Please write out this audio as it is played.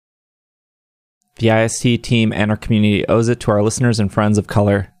The IST team and our community owes it to our listeners and friends of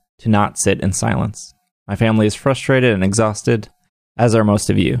color to not sit in silence. My family is frustrated and exhausted, as are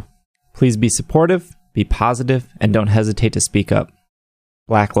most of you. Please be supportive, be positive, and don't hesitate to speak up.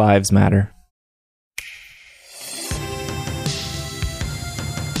 Black Lives Matter.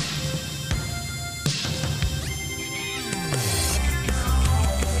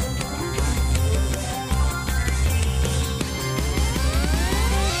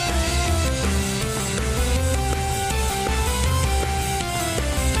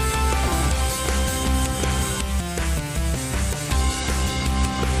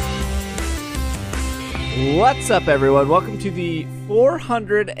 What's up, everyone? Welcome to the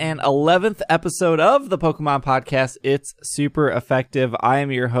 411th episode of the Pokemon Podcast. It's super effective. I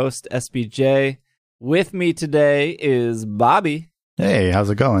am your host, SBJ. With me today is Bobby. Hey, how's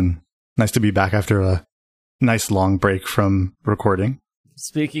it going? Nice to be back after a nice long break from recording.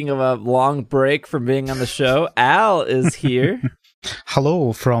 Speaking of a long break from being on the show, Al is here.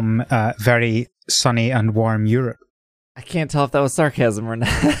 Hello from very sunny and warm Europe. I can't tell if that was sarcasm or not.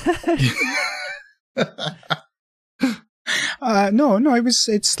 No,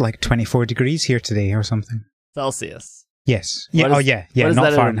 it's like 24 degrees here today or something. Celsius. Yes. Yeah. What is, yeah. What is Not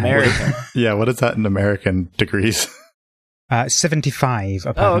that in Fahrenheit. American? Yeah, what is that in American degrees? 75. Oh,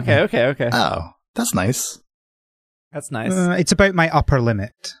 Apparently. okay. Oh, that's nice. That's nice. It's about my upper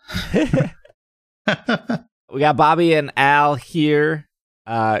limit. We got Bobby and Al here.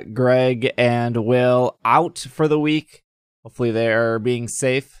 Greg and Will out for the week. Hopefully they're being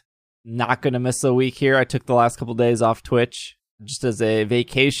safe. Not going to miss a week here. I took the last couple days off Twitch just as a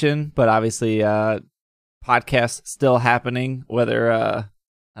vacation, but obviously podcast still happening, whether, I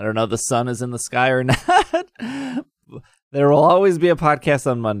don't know, the sun is in the sky or not. There will always be a podcast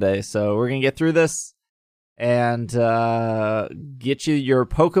on Monday, so we're going to get through this and get you your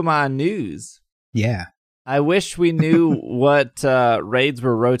Pokemon news. Yeah. I wish we knew what raids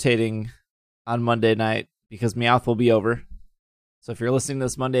were rotating on Monday night, because Meowth will be over. So if you're listening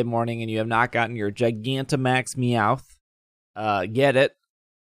this Monday morning and you have not gotten your Gigantamax Meowth, get it.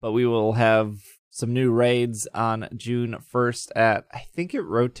 But we will have some new raids on June 1st at, I think it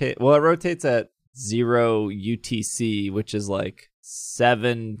rotates at 0 UTC, which is like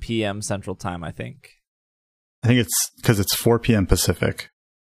 7 p.m. Central Time, I think. I think it's because it's 4 p.m. Pacific.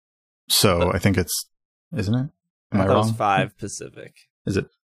 So I think it's, isn't it? Am I thought wrong? It was 5 Pacific. Is it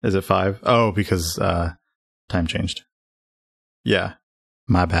 5? Oh, because time changed. Yeah,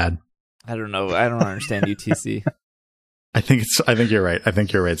 my bad. I don't know. I don't understand UTC. I think you're right. I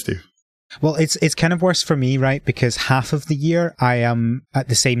think you're right, Steve. Well, it's kind of worse for me, right? Because half of the year I am at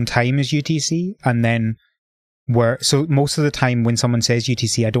the same time as UTC, and then so most of the time when someone says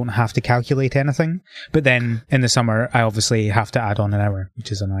UTC, I don't have to calculate anything. But then in the summer, I obviously have to add on an hour,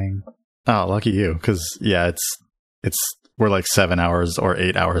 which is annoying. Oh, lucky you, because yeah, it's we're like 7 hours or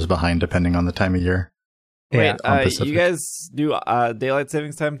 8 hours behind depending on the time of year. Wait, Yeah, you guys do daylight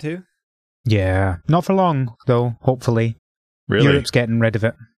savings time too? Yeah, not for long though. Hopefully, Really? Europe's getting rid of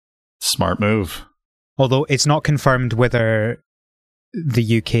it. Smart move. Although it's not confirmed whether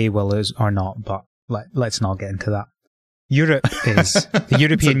the UK will is or not, but let's not get into that. Europe is. The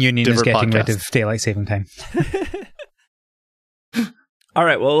European Union is getting rid of daylight saving time. All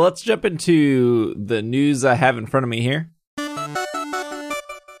right, well, let's jump into the news I have in front of me here.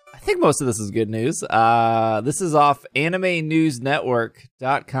 I think most of this is good news. This is off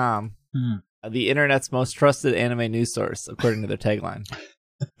AnimeNewsNetwork.com, the internet's most trusted anime news source, according to their tagline.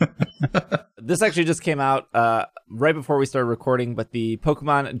 This actually just came out right before we started recording, but the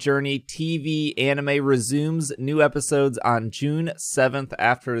Pokemon Journey TV anime resumes new episodes on June 7th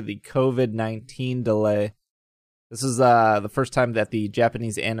after the COVID-19 delay. This is the first time that the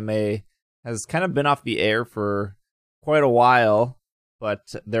Japanese anime has kind of been off the air for quite a while,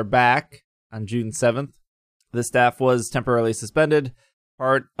 but they're back on June 7th. The staff was temporarily suspended,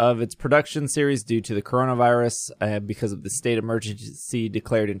 part of its production series due to the coronavirus because of the state emergency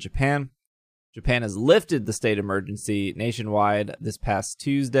declared in Japan. Japan has lifted the state emergency nationwide this past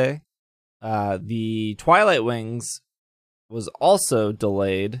Tuesday. The Twilight Wings was also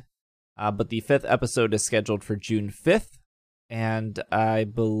delayed, but the 5th episode is scheduled for June 5th, and I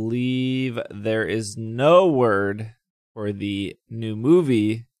believe there is no word for the new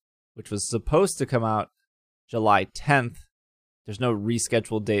movie, which was supposed to come out July 10th. There's no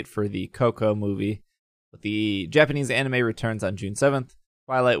rescheduled date for the Coco movie, but the Japanese anime returns on June 7th,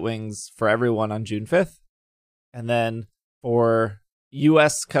 Twilight Wings for everyone on June 5th, and then for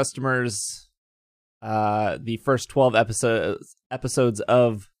US customers, the first 12 episodes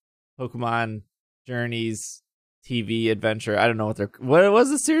of Pokemon Journeys TV adventure. I don't know what was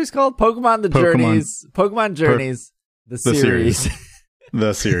the series called? Pokemon Journeys, the series.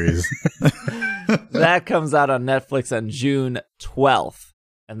 The series. That comes out on Netflix on June 12th.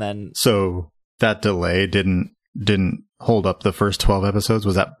 And then so that delay didn't hold up the first 12 episodes.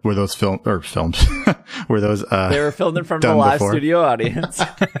 Were those filmed? Were those they were filmed in front of a live studio audience.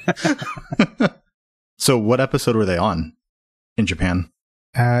 So what episode were they on in Japan?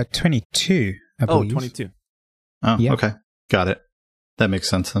 22, I believe. 22. Oh, Yep. Okay. Got it. That makes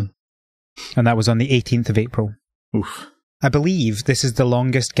sense then. And that was on the 18th of April. Oof. I believe this is the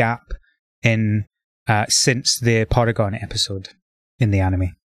longest gap in since the Porygon episode in the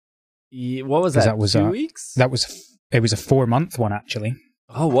anime. What was that? That was 2 weeks? It was a 4-month one, actually.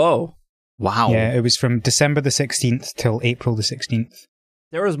 Oh, whoa. Wow. Yeah, it was from December the 16th till April the 16th.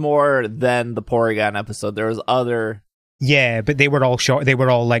 There was more than the Porygon episode. There was other... Yeah, but they were all short. They were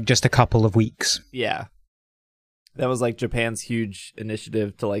all like just a couple of weeks. Yeah. That was like Japan's huge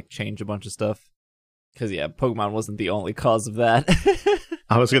initiative to like change a bunch of stuff. Because, yeah, Pokemon wasn't the only cause of that.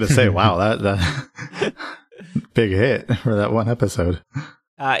 I was going to say, wow, that big hit for that one episode.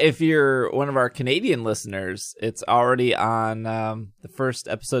 If you're one of our Canadian listeners, it's already on, the first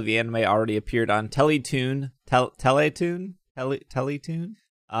episode of the anime already appeared on Teletoon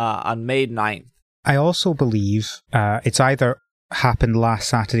on May 9th. I also believe it's either happened last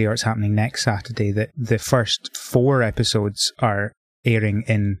Saturday or it's happening next Saturday that the first 4 episodes are airing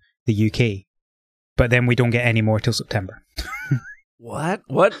in the UK. But then we don't get any more till September. What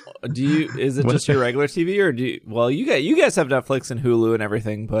do you? Is it just your regular TV, or do you? Well, you guys have Netflix and Hulu and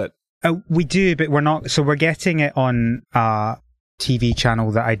everything, but We do, but we're not. So we're getting it on a TV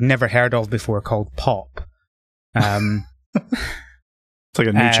channel that I'd never heard of before called Pop. It's like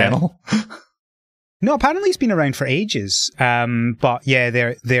a new channel. No, apparently it's been around for ages. But yeah,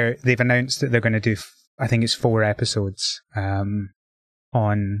 they've announced that they're going to do. I think it's 4 episodes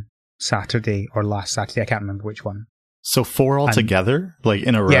on Saturday or last Saturday. I can't remember which one. So 4 altogether, like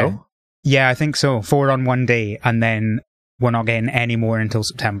in a row? Yeah, I think so. 4 on one day, and then we're not getting any more until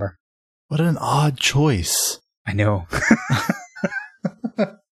September. What an odd choice. I know.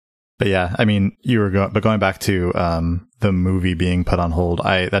 But yeah, I mean, going back to the movie being put on hold,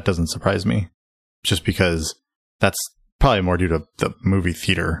 that doesn't surprise me. Just because that's probably more due to the movie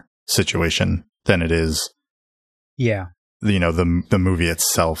theater situation than it is, Yeah. The movie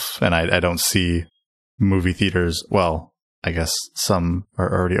itself. And I don't see movie theaters. Well, I guess some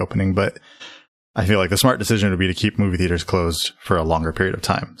are already opening, but I feel like the smart decision would be to keep movie theaters closed for a longer period of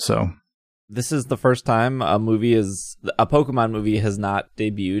time. So this is the first time a Pokemon movie has not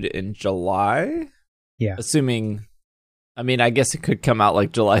debuted in July. Yeah. Assuming, I mean, I guess it could come out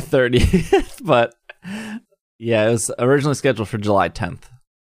like July 30th, but yeah, it was originally scheduled for July 10th.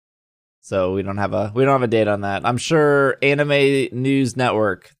 So we don't have a date on that. I'm sure Anime News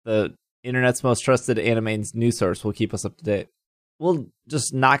Network, the internet's most trusted anime news source, will keep us up to date. We'll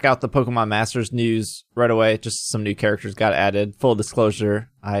just knock out the Pokemon Masters news right away. Just some new characters got added. Full disclosure,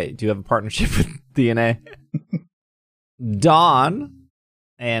 I do have a partnership with DNA. Dawn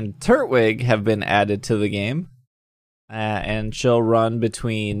and Turtwig have been added to the game. And she'll run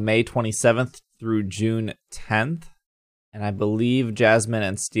between May 27th through June 10th. And I believe Jasmine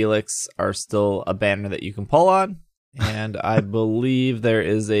and Steelix are still a banner that you can pull on. And I believe there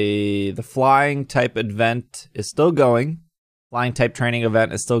is the flying type event is still going. Flying type training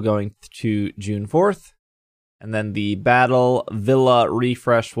event is still going to June 4th. And then the Battle Villa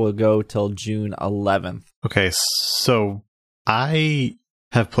refresh will go till June 11th. Okay, so I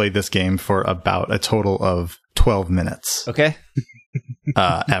have played this game for about a total of 12 minutes. Okay.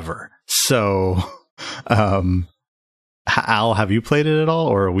 Ever. So, Al, have you played it at all,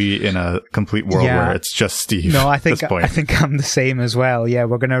 or are we in a complete world where it's just Steve? No, I at this point? think I'm the same as well. Yeah,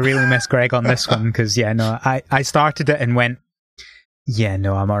 we're gonna really miss Greg on this one because I started it and went, yeah,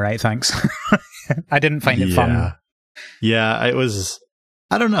 no, I'm all right, thanks. I didn't find it fun. Yeah, it was.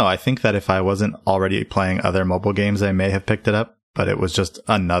 I don't know. I think that if I wasn't already playing other mobile games, I may have picked it up, but it was just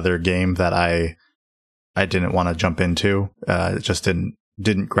another game that I didn't want to jump into. It just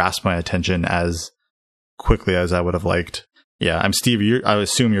didn't grasp my attention as quickly as I would have liked. Yeah, I'm Steve. I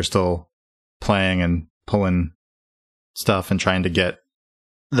assume you're still playing and pulling stuff and trying to get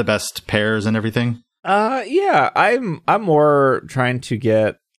the best pairs and everything. Yeah, I'm more trying to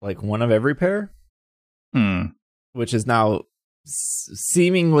get like one of every pair, which is now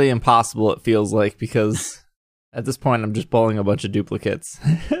seemingly impossible. It feels like, because at this point I'm just pulling a bunch of duplicates.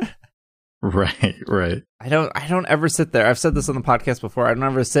 Right. I don't ever sit there. I've said this on the podcast before. I don't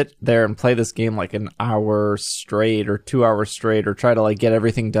ever sit there and play this game like an hour straight or 2 hours straight or try to like get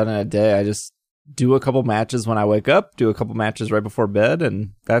everything done in a day. I just do a couple matches when I wake up, do a couple matches right before bed,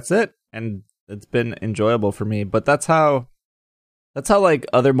 and that's it. And it's been enjoyable for me. But that's how like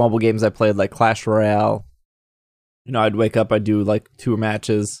other mobile games I played, like Clash Royale. You know, I'd wake up, I'd do like 2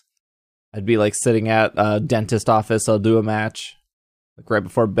 matches. I'd be like sitting at a dentist office, I'll do a match. Like right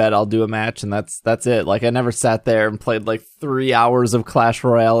before bed, I'll do a match, and that's it. Like I never sat there and played like 3 hours of Clash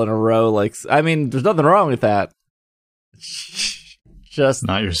Royale in a row. Like, I mean, there's nothing wrong with that. Just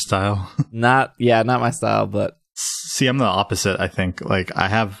not your style. not my style. But see, I'm the opposite. I think like I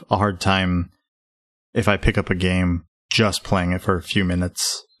have a hard time if I pick up a game just playing it for a few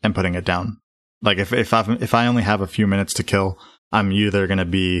minutes and putting it down. Like if I only have a few minutes to kill, I'm either going to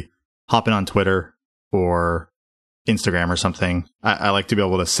be hopping on Twitter or Instagram or something. I like to be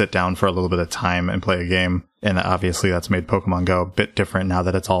able to sit down for a little bit of time and play a game. And obviously that's made Pokemon Go a bit different now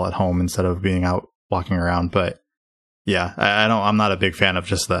that it's all at home instead of being out walking around. But yeah, I'm not a big fan of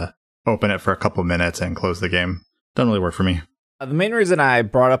just the open it for a couple minutes and close the game. Doesn't really work for me. The main reason I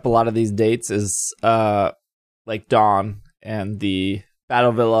brought up a lot of these dates is like Dawn and the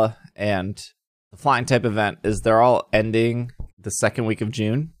Battle Villa and the Flying type event is they're all ending the second week of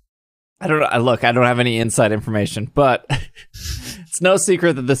June. I don't know. Look, I don't have any inside information, but it's no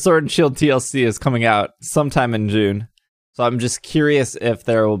secret that the Sword and Shield TLC is coming out sometime in June. So I'm just curious if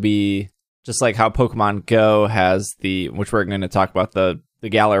there will be, just like how Pokemon Go has which we're going to talk about, the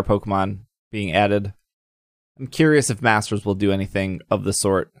Galar Pokemon being added. I'm curious if Masters will do anything of the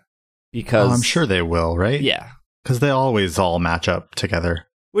sort. Because I'm sure they will, right? Yeah. Because they always all match up together.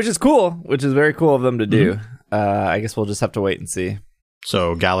 Which is cool, which is very cool of them to do. Mm-hmm. I guess we'll just have to wait and see.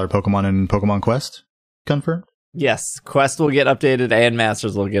 So, Galar Pokemon and Pokemon Quest? Confirmed? Yes, Quest will get updated and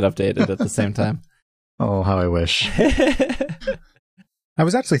Masters will get updated at the same time. Oh, how I wish. I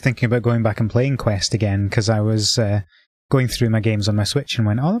was actually thinking about going back and playing Quest again, because I was going through my games on my Switch and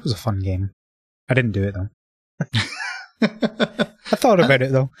went, oh, that was a fun game. I didn't do it, though. I thought about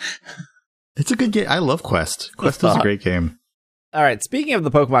it, though. It's a good game. I love Quest. Quest is a great game. All right, speaking of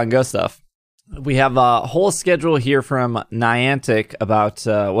the Pokemon Go stuff, we have a whole schedule here from Niantic about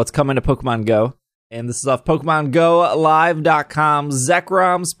what's coming to Pokemon Go. And this is off PokemonGoLive.com.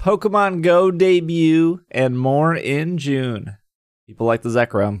 Zekrom's Pokemon Go debut and more in June. People like the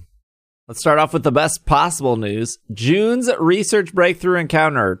Zekrom. Let's start off with the best possible news. June's research breakthrough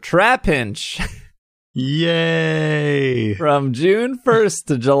encounter, Trapinch. Yay! From June 1st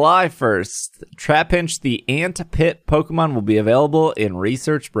to July 1st, Trapinch the Ant Pit Pokemon will be available in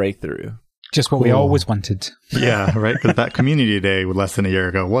Research Breakthrough. Just what we always wanted. Yeah, right? Because that community day less than a year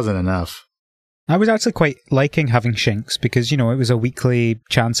ago wasn't enough. I was actually quite liking having Shinx because, you know, it was a weekly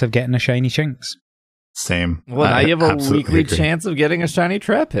chance of getting a shiny Shinx. Same. Well, now you have a weekly chance of getting a shiny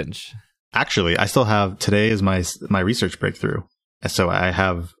Trapinch. Actually, I still have, today is my research breakthrough. So I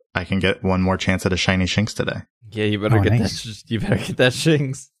can get one more chance at a shiny Shinx today. Yeah, you better get that. You better get that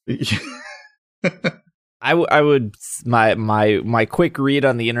Shinx. I would. My quick read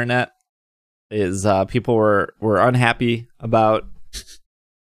on the internet is people were unhappy about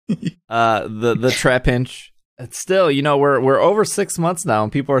the Trapinch. It's still, you know, we're over 6 months now,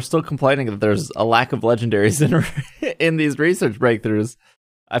 and people are still complaining that there's a lack of legendaries in these research breakthroughs.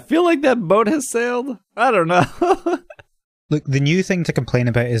 I feel like that boat has sailed. I don't know. Look, the new thing to complain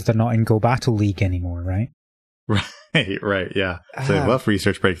about is they're not in Go Battle League anymore, right? Right, yeah. So they've left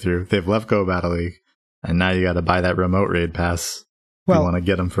Research Breakthrough, they've left Go Battle League, and now you got to buy that remote raid pass if you want to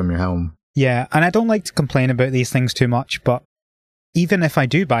get them from your home. Yeah, and I don't like to complain about these things too much, but even if I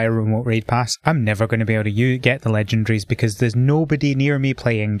do buy a remote raid pass, I'm never going to be able to get the legendaries because there's nobody near me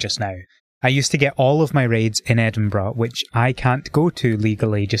playing just now. I used to get all of my raids in Edinburgh, which I can't go to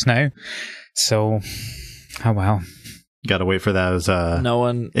legally just now. So, oh well. Gotta wait for those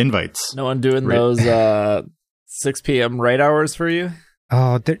invites. No one doing those 6 p.m. raid hours for you?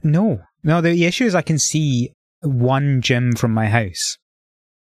 Oh, no. The issue is I can see one gym from my house.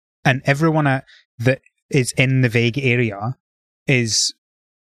 And everyone that is in the vague area is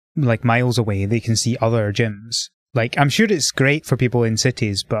like miles away. They can see other gyms. Like, I'm sure it's great for people in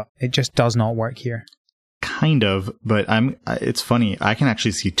cities, but it just does not work here. Kind of, but it's funny. I can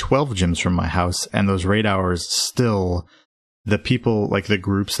actually see 12 gyms from my house, and those raid hours still, the people, like the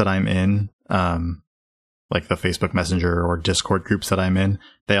groups that I'm in, like the Facebook Messenger or Discord groups that I'm in,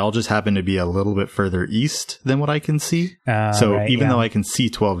 they all just happen to be a little bit further east than what I can see. So even though I can see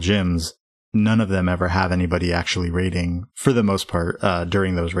 12 gyms, none of them ever have anybody actually raiding, for the most part,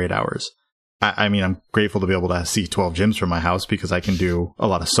 during those raid hours. I mean, I'm grateful to be able to see 12 gyms from my house because I can do a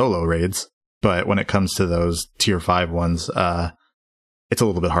lot of solo raids. But when it comes to those tier 5 ones, it's a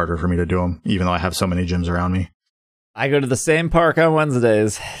little bit harder for me to do them, even though I have so many gyms around me. I go to the same park on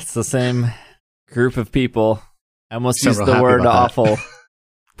Wednesdays. It's the same group of people. I almost used Several the word happy about awful.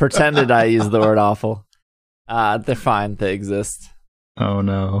 Pretended I used the word awful. They're fine. They exist. Oh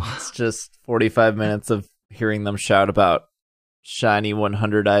no. It's just 45 minutes of hearing them shout about shiny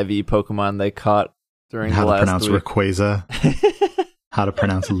 100 IV Pokemon they caught during How the to last pronounce week. Rayquaza. How to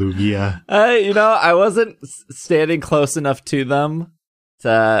pronounce Lugia. I wasn't standing close enough to them.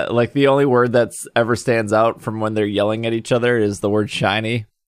 To, like, the only word that's ever stands out from when they're yelling at each other is the word shiny.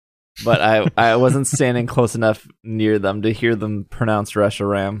 But I wasn't standing close enough near them to hear them pronounce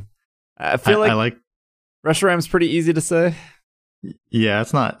Reshiram. I feel I like Reshiram's pretty easy to say. Yeah,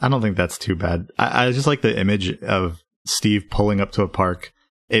 it's not. I don't think that's too bad. I just like the image of Steve pulling up to a park,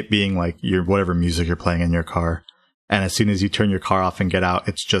 it being like your whatever music you're playing in your car, and as soon as you turn your car off and get out,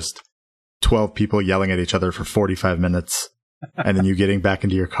 it's just 12 people yelling at each other for 45 minutes, and then you getting back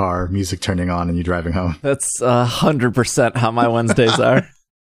into your car, music turning on, and you driving home. That's 100% how my Wednesdays are.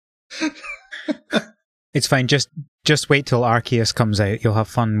 It's fine. Just wait till Arceus comes out. You'll have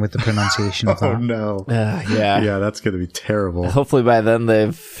fun with the pronunciation of that. Oh no! Yeah. Yeah, that's gonna be terrible. Hopefully by then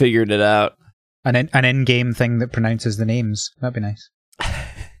they've figured it out. An in-game thing that pronounces the names. That'd be nice.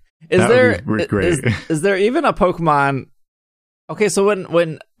 That would be great. Is there even a Pokemon? Okay, so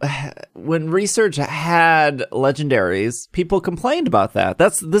when research had legendaries, people complained about that.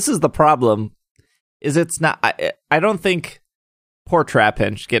 This is the problem. Is it's not? I don't think. Poor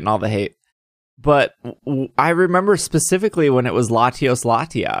Trapinch getting all the hate. But I remember specifically when it was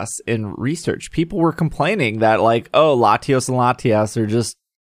Latios in research, people were complaining that, like, oh, Latios and Latias are just,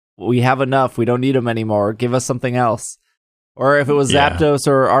 we have enough, we don't need them anymore, give us something else. Or if it was Zapdos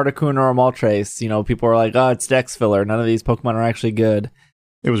or Articuno or Moltres, people were like, oh, it's Dex filler, none of these Pokemon are actually good.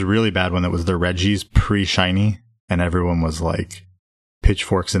 It was really bad when it was the Regis pre-shiny, and everyone was like,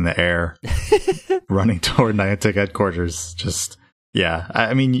 pitchforks in the air, running toward Niantic headquarters, just... Yeah,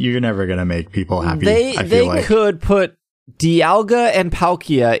 I mean, you're never going to make people happy. They could put Dialga and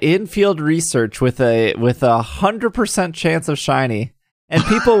Palkia in field research with a 100% chance of shiny, and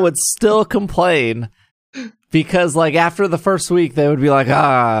people would still complain because, like, after the first week, they would be like,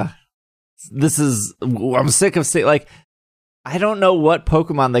 I'm sick of seeing, like, I don't know what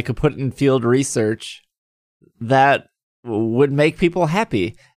Pokemon they could put in field research that would make people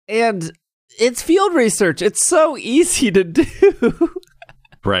happy. And it's field research. It's so easy to do.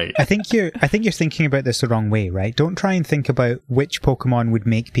 Right. I think you're thinking about this the wrong way, right? Don't try and think about which Pokemon would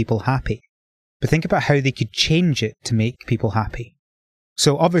make people happy, but think about how they could change it to make people happy.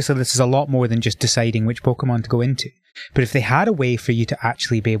 So obviously this is a lot more than just deciding which Pokemon to go into. But if they had a way for you to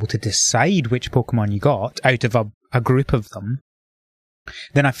actually be able to decide which Pokemon you got out of a group of them,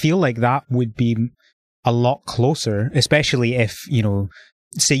 then I feel like that would be a lot closer, especially if,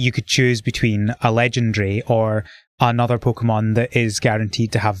 say you could choose between a legendary or another Pokemon that is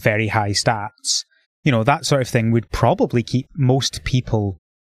guaranteed to have very high stats. That sort of thing would probably keep most people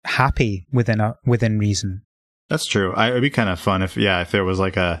happy within reason. That's true. It'd be kind of fun if there was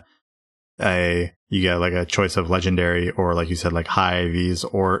like you get like a choice of legendary or, like you said, like high IVs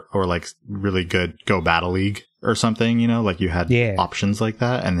or like really good Go Battle League or something, like you had options like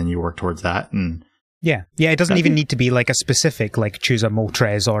that and then you work towards that. And yeah, it doesn't even need to be like a specific, like choose a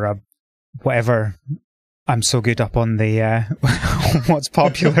Moltres or a whatever. I'm so good up on the what's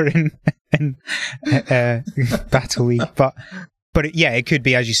popular in Battle League, but it could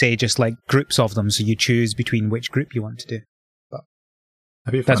be, as you say, just like groups of them, so you choose between which group you want to do. But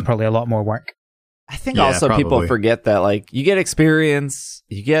that's probably a lot more work. I think also probably. People forget that, like, you get experience,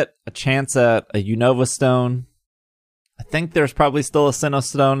 you get a chance at a Unova Stone. I think there's probably still a Sinnoh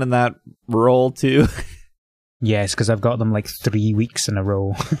Stone in that role too. Yes, because I've got them like 3 weeks in a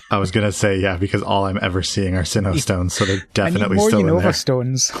row. I was going to say, because all I'm ever seeing are Sinnoh Stones, so they're definitely still in there. More Unova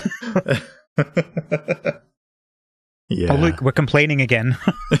Stones. Yeah. Oh, look, we're complaining again.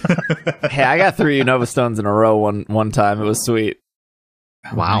 Hey, I got 3 Unova Stones in a row one time. It was sweet.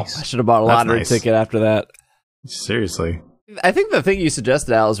 Wow. Nice. I should have bought a lottery ticket after that. Seriously. I think the thing you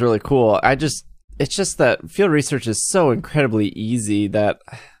suggested, Al, is really cool. It's just that field research is so incredibly easy that...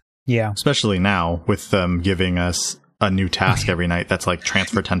 Yeah. Especially now with them giving us a new task every night that's like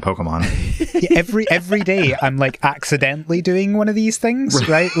transfer 10 Pokemon. Yeah, every day I'm like accidentally doing one of these things,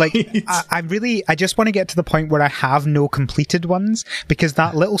 right? Like I just want to get to the point where I have no completed ones, because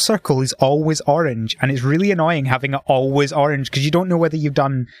that little circle is always orange, and it's really annoying having it always orange because you don't know whether you've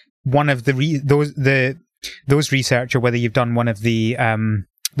done one of those research or whether you've done one of the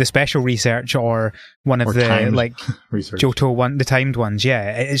special research or one of the like Johto one, the timed ones.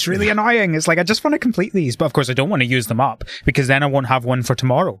 Yeah, it's really annoying. It's like, I just want to complete these, but of course I don't want to use them up because then I won't have one for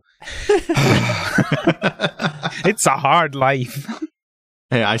tomorrow. It's a hard life.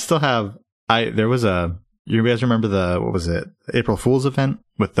 Hey, I There was you guys remember what was it? April Fool's event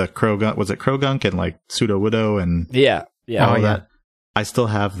with the Krogunk? Was it Krogunk and like Pseudo Widow and yeah. all that? I still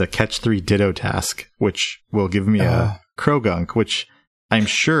have the catch 3 Ditto task, which will give me a Krogunk, which I'm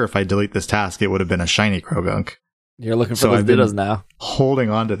sure if I delete this task, it would have been a shiny Krogunk. You're looking for those Dittos now. Holding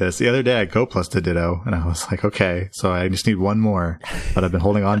on to this. The other day I go plus to Ditto, and I was like, okay, so I just need one more. But I've been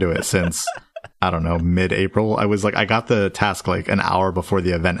holding on to it since, I don't know, mid-April. I got the task like an hour before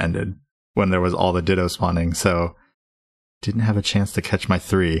the event ended, when there was all the Ditto spawning, so didn't have a chance to catch my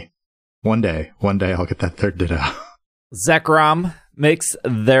 3. One day I'll get that 3rd Ditto. Zekrom makes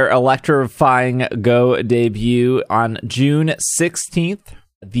their electrifying Go debut on June 16th.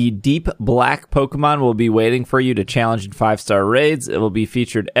 The Deep Black Pokemon will be waiting for you to challenge in 5-star raids. It will be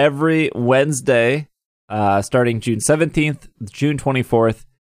featured every Wednesday, starting June 17th, June 24th,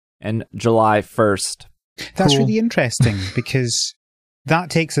 and July 1st. That's really interesting, because that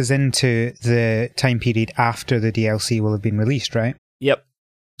takes us into the time period after the DLC will have been released, right? Yep.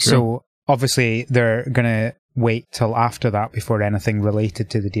 So, obviously, they're going to wait till after that before anything related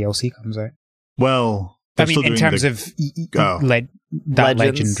to the DLC comes out. Well, I mean, in terms of that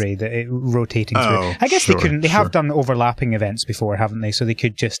legendary, the rotating through. I guess they couldn't. They have done overlapping events before, haven't they? So they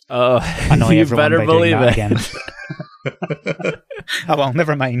could just annoy everyone by doing that again. Oh well,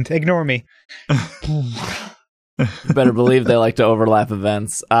 never mind. Ignore me. You better believe they like to overlap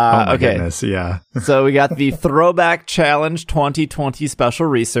events. Okay. Goodness, yeah. So we got the Throwback Challenge 2020 special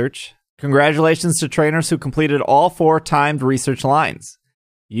research. Congratulations to trainers who completed all 4 timed research lines.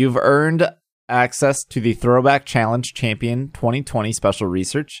 You've earned access to the Throwback Challenge Champion 2020 special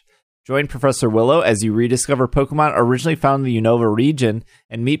research. Join Professor Willow as you rediscover Pokemon originally found in the Unova region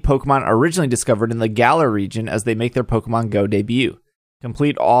and meet Pokemon originally discovered in the Galar region as they make their Pokemon Go debut.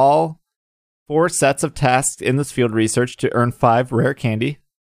 Complete all 4 sets of tasks in this field research to earn 5 rare candy.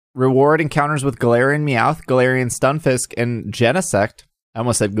 Reward encounters with Galarian Meowth, Galarian Stunfisk, and Genesect. I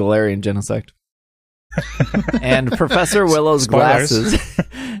almost said Galarian Genesect. And Professor Willow's glasses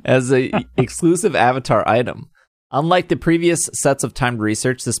as an exclusive avatar item. Unlike the previous sets of timed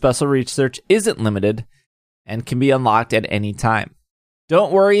research, the special research isn't limited and can be unlocked at any time.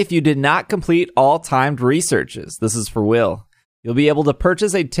 Don't worry if you did not complete all timed researches. This is for Will. You'll be able to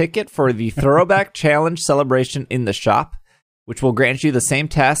purchase a ticket for the Throwback Challenge celebration in the shop, which will grant you the same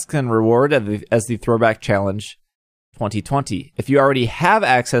tasks and reward as the Throwback Challenge 2020. If you already have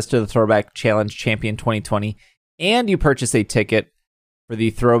access to the Throwback Challenge Champion 2020 and you purchase a ticket for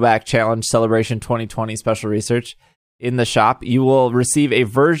the Throwback Challenge Celebration 2020 special research in the shop, you will receive a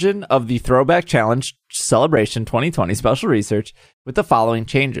version of the Throwback Challenge Celebration 2020 special research with the following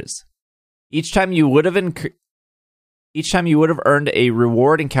changes. Each time you would have earned a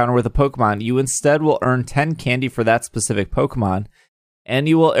reward encounter with a Pokemon, you instead will earn 10 candy for that specific Pokemon, and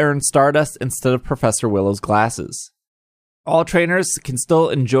you will earn Stardust instead of Professor Willow's glasses. All trainers can still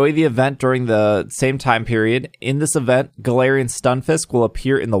enjoy the event during the same time period. In this event, Galarian Stunfisk will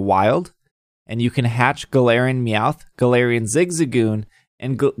appear in the wild, and you can hatch Galarian Meowth, Galarian Zigzagoon,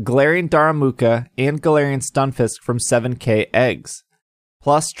 and Galarian Darumaka and Galarian Stunfisk from 7k eggs.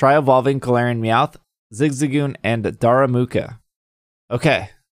 Plus, try evolving Galarian Meowth, Zigzagoon, and Darumaka. Okay.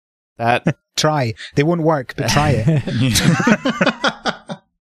 That try. They won't work, but try it.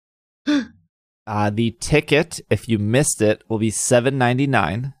 The ticket, if you missed it, will be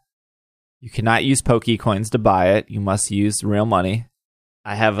 $7.99. You cannot use Pokecoins to buy it. You must use real money.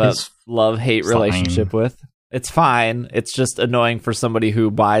 I have a love-hate relationship with. It's fine. It's just annoying for somebody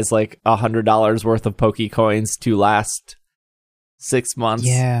who buys like $100 worth of Pokecoins to last 6 months.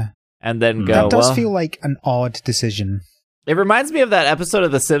 Yeah. And then go. That does feel like an odd decision. It reminds me of that episode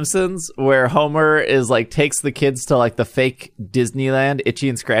of The Simpsons where Homer is like takes the kids to like the fake Disneyland, Itchy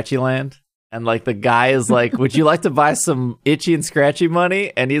and Scratchy Land. And like the guy is like, would you like to buy some Itchy and Scratchy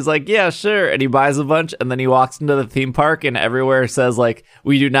money? And he's like, yeah, sure. And he buys a bunch. And then he walks into the theme park and everywhere says like,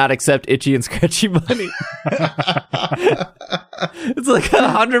 we do not accept Itchy and Scratchy money. It's like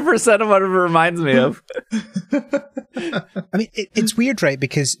 100% of what it reminds me of. I mean, it's weird, right?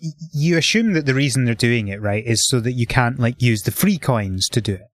 Because you assume that the reason they're doing it, right, is so that you can't like use the free coins to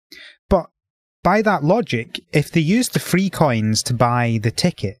do it. But by that logic, if they used the free coins to buy the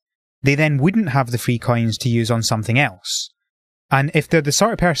ticket, they then wouldn't have the free coins to use on something else. And if they're the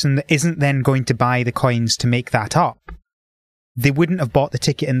sort of person that isn't then going to buy the coins to make that up, they wouldn't have bought the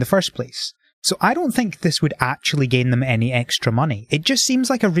ticket in the first place. So I don't think this would actually gain them any extra money. It just seems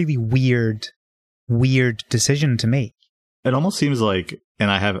like a really weird decision to make. It almost seems like, and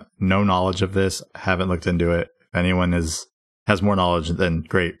I have no knowledge of this, haven't looked into it. If anyone has more knowledge, then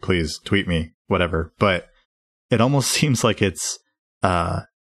great, please tweet me, whatever. But it almost seems like it's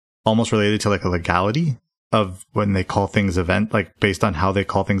almost related to like a legality of when they call things event, like based on how they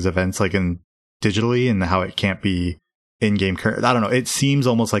call things events, like in digitally, and how it can't be in-game current. I don't know. It seems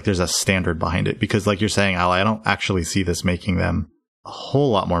almost like there's a standard behind it, because like you're saying, Al, I don't actually see this making them a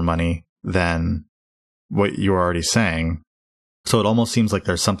whole lot more money than what you're already saying. So it almost seems like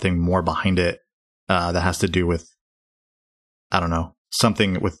there's something more behind it that has to do with, I don't know,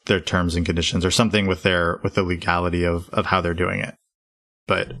 something with their terms and conditions, or something with the legality of how they're doing it.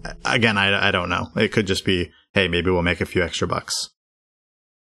 But again, I don't know. It could just be, hey, maybe we'll make a few extra bucks.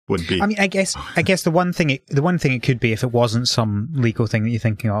 Would be. I mean, I guess the one thing it could be, if it wasn't some legal thing that you're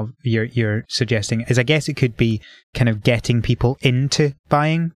thinking of, you're suggesting, is I guess it could be kind of getting people into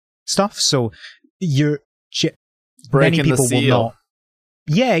buying stuff. So breaking the seal. Will not.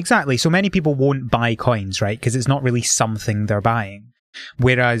 Yeah, exactly. So many people won't buy coins, right? Because it's not really something they're buying.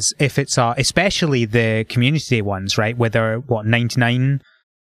 Whereas if it's especially the community day ones, right, where they're 99,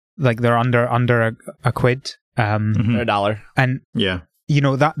 like they're under a quid, they're $1, and yeah, you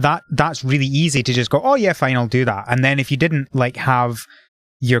know, that's really easy to just go, oh yeah, fine, I'll do that. And then if you didn't like have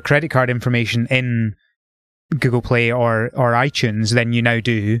your credit card information in Google Play or iTunes, then you now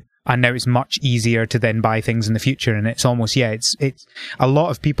do. And now it's much easier to then buy things in the future. And it's almost, it's a lot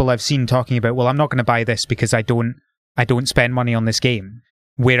of people I've seen talking about, well, I'm not going to buy this because I don't spend money on this game.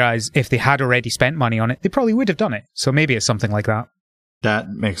 Whereas if they had already spent money on it, they probably would have done it. So maybe it's something like that. That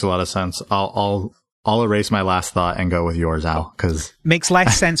makes a lot of sense. I'll erase my last thought and go with yours, Al, because makes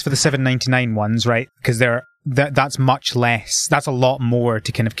less sense for the $7.99 ones, right? Because that's much less. That's a lot more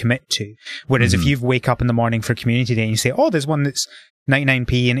to kind of commit to. Whereas if you wake up in the morning for community day and you say, oh, there's one that's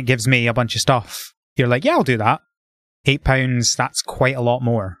 99p and it gives me a bunch of stuff, you're like, yeah, I'll do that. £8, that's quite a lot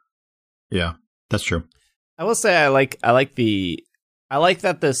more. Yeah, that's true. I will say I like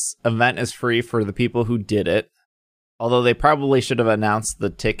that this event is free for the people who did it. Although they probably should have announced the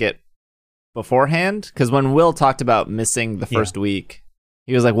ticket beforehand, because when Will talked about missing the first week,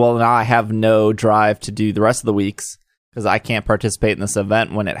 he was like, well, now I have no drive to do the rest of the weeks because I can't participate in this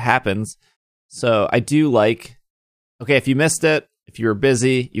event when it happens. So I do like, okay, if you missed it, if you were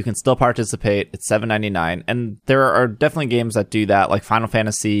busy, you can still participate. It's $7.99. And there are definitely games that do that, like Final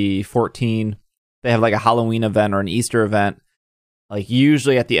Fantasy 14. They have like a Halloween event or an Easter event. Like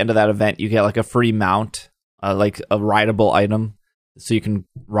usually at the end of that event, you get like a free mount, like a rideable item, so you can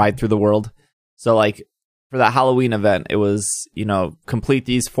ride through the world. So like for that Halloween event, it was, complete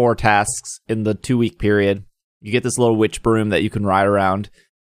these 4 tasks in the 2-week period. You get this little witch broom that you can ride around.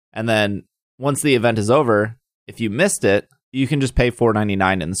 And then once the event is over, if you missed it, you can just pay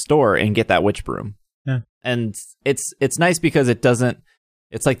 $4.99 in the store and get that witch broom. Yeah. And it's nice because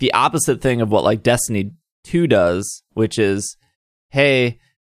it's like the opposite thing of what like Destiny 2 does, which is, hey,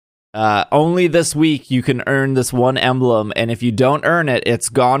 only this week you can earn this one emblem, and if you don't earn it, it's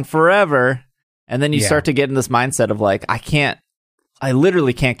gone forever. And then you start to get in this mindset of like, I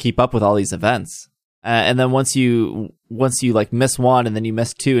literally can't keep up with all these events. And then once you like miss one, and then you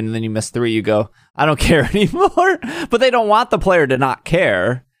miss 2, and then you miss 3, you go, I don't care anymore. But they don't want the player to not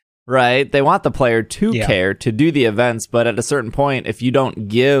care, right? They want the player to care, to do the events. But at a certain point, if you don't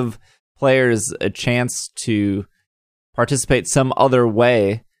give players a chance to participate some other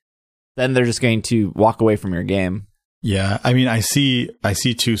way, then they're just going to walk away from your game. Yeah, I mean, I see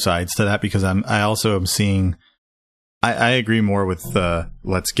 2 sides to that, because I also am seeing. I agree more with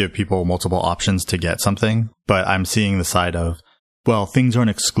let's give people multiple options to get something, but I'm seeing the side of, well, things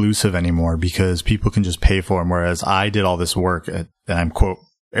aren't exclusive anymore because people can just pay for them, whereas I did all this work, and I'm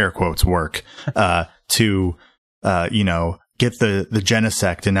air quotes work, to get the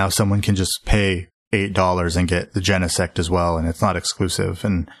Genesect, and now someone can just pay $8 and get the Genesect as well, and it's not exclusive.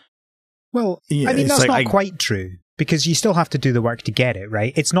 And well, I mean, that's not quite true, because you still have to do the work to get it,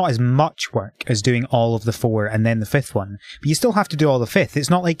 right? It's not as much work as doing all of the 4 and then the 5th one, but you still have to do all the 5th. It's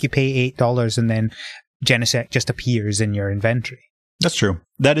not like you pay $8 and then Genesect just appears in your inventory. That's true.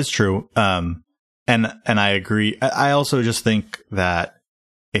 That is true. And I agree. I also just think that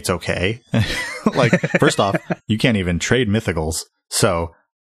it's okay. Like, first off, you can't even trade mythicals, so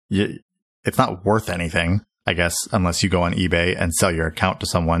it's not worth anything, I guess, unless you go on eBay and sell your account to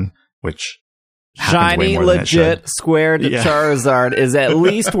someone, which shiny, legit, squared Charizard is at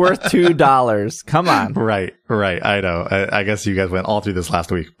least worth $2. Come on. Right. I know. I guess you guys went all through this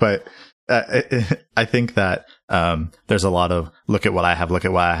last week, but I think that there's a lot of look at what I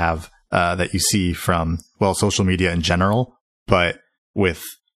have that you see from, well, social media in general, but with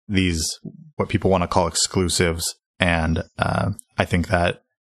these, what people want to call exclusives. And I think that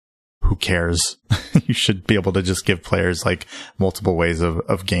who cares? You should be able to just give players like multiple ways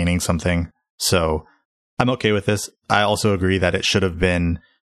of gaining something. So I'm okay with this. I also agree that it should have been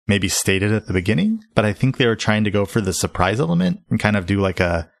maybe stated at the beginning, but I think they were trying to go for the surprise element and kind of do like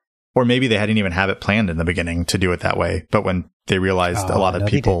or maybe they hadn't even have it planned in the beginning to do it that way. But when they realized a lot of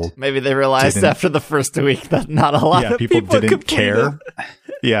people, maybe they realized after the first week that not a lot of people didn't care.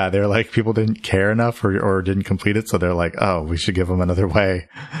 Yeah, they're like, people didn't care enough or didn't complete it. So they're like, oh, we should give them another way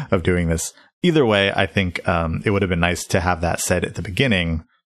of doing this. Either way, I think it would have been nice to have that said at the beginning,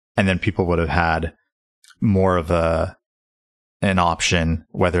 and then people would have had more of an option,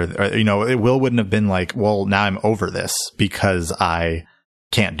 whether, Will wouldn't have been like, well, now I'm over this because I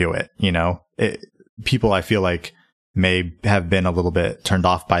can't do it. People, I feel like, may have been a little bit turned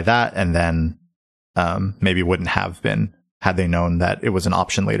off by that, and then maybe wouldn't have been had they known that it was an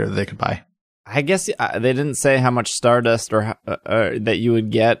option later that they could buy. I guess they didn't say how much Stardust or that you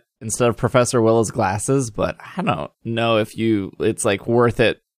would get instead of Professor Willow's glasses, but I don't know if it's like worth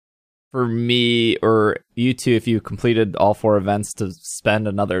it for me or you two if you completed all 4 events to spend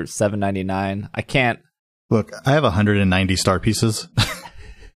another $7.99. I can't. Look, I have 190 star pieces.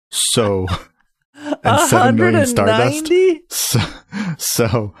 So, and 7 million Stardust.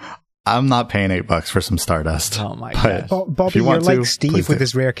 So I'm not paying $8 for some Stardust. Oh my gosh. Bobby, you're like Steve with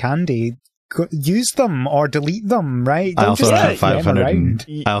his rare candy. Use them or delete them, right? Don't I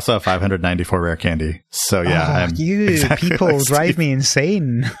also have 594 rare candy. So yeah, people like drive me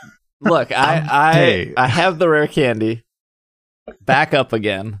insane. Look, I have the rare candy. Back up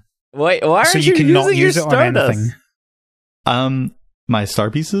again. Wait, why aren't you cannot use it on anything? My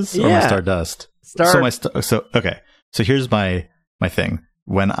star pieces or my Stardust? Okay. So here's my thing.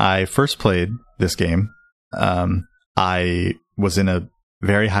 When I first played this game, I was in a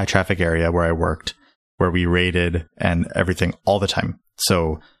very high traffic area where I worked, where we raided and everything all the time.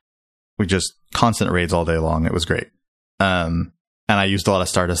 So we just constant raids all day long. It was great. And I used a lot of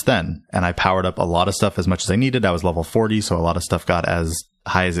Stardust then, and I powered up a lot of stuff as much as I needed. I was level 40, so a lot of stuff got as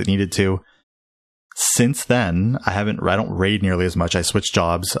high as it needed to. Since then, I don't raid nearly as much. I switched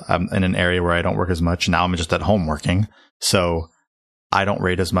jobs. I'm in an area where I don't work as much. Now I'm just at home working. So I don't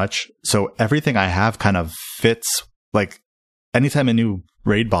raid as much. So everything I have kind of fits. Like anytime a new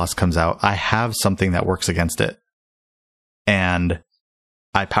raid boss comes out, I have something that works against it. And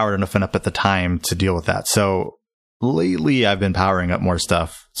I powered enough up at the time to deal with that. So lately I've been powering up more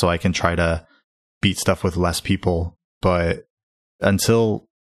stuff so I can try to beat stuff with less people. But until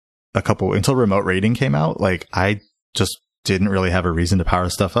remote raiding came out, like I just didn't really have a reason to power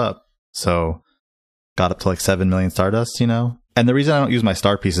stuff up. So got up to like 7 million Stardust, And the reason I don't use my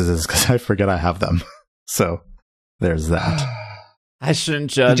star pieces is because I forget I have them. So there's that. I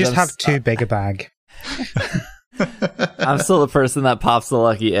shouldn't judge. You just have too big a bag. I'm still the person that pops the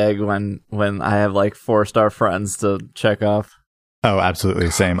lucky egg when I have like 4-star friends to check off. Oh, absolutely.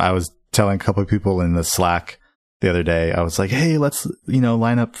 Same. I was telling a couple of people in the Slack the other day, I was like, hey, let's,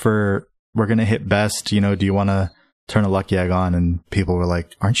 line up we're going to hit best. Do you want to turn a lucky egg on? And people were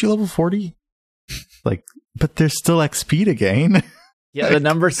like, aren't you level 40? Like, but there's still XP to gain. Yeah, the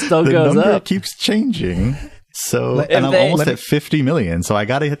number still goes up. The number keeps changing. So, and I'm almost at 50 million, so I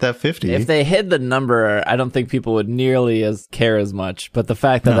got to hit that 50. If they hit the number, I don't think people would nearly care as much. But the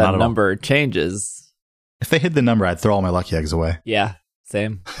fact that that number changes. If they hit the number, I'd throw all my lucky eggs away. Yeah,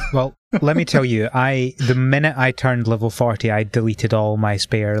 same. Well, let me tell you, the minute I turned level 40, I deleted all my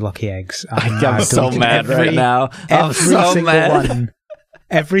spare lucky eggs. I'm so mad right now. I'm so mad.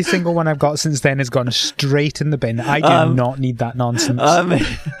 Every single one I've got since then has gone straight in the bin. I do not need that nonsense.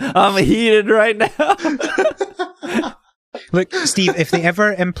 I'm heated right now. Look, Steve, if they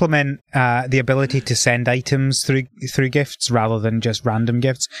ever implement the ability to send items through gifts rather than just random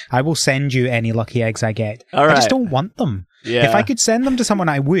gifts, I will send you any lucky eggs I get. All right. I just don't want them. Yeah. If I could send them to someone,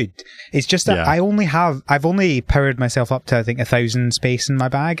 I would. It's just that I've only powered myself up to, I think, 1,000 space in my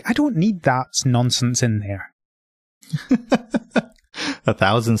bag. I don't need that nonsense in there.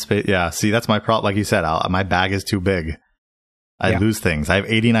 1,000 space. Yeah. See, that's my problem. Like you said, my bag is too big. I lose things. I have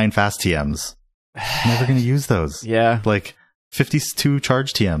 89 fast TMs. I'm never going to use those. Yeah. Like 52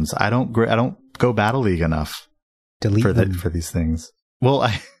 charge TMs. I don't go Battle League enough. Delete them. For these things. Well,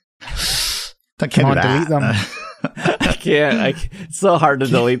 I can't Come on, do that. delete them. I can't. It's so hard to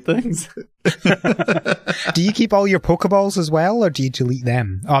delete things. Do you keep all your Pokeballs as well, or do you delete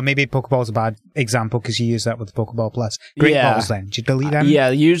them? Oh, maybe Pokeball's a bad example because you use that with the Pokeball Plus. Great Balls then. Do you delete them? Yeah,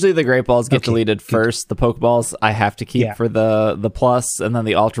 usually the Great Balls get deleted first. The Pokeballs I have to keep for the Plus, and then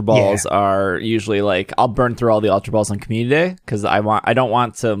the Ultra Balls are usually like, I'll burn through all the Ultra Balls on Community Day because I don't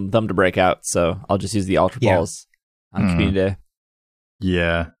want them to break out, so I'll just use the Ultra Balls on Community Day.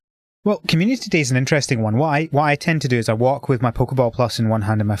 Yeah. Well, Community Day is an interesting one. What I tend to do is I walk with my Pokeball Plus in one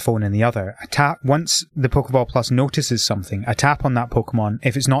hand and my phone in the other. I tap, once the Pokeball Plus notices something, I tap on that Pokemon.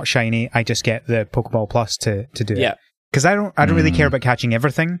 If it's not shiny, I just get the Pokeball Plus to do it. Because I don't really care about catching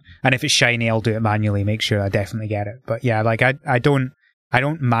everything. And if it's shiny, I'll do it manually, make sure I definitely get it. But yeah, like I don't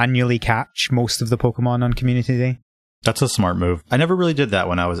manually catch most of the Pokemon on Community Day. That's a smart move. I never really did that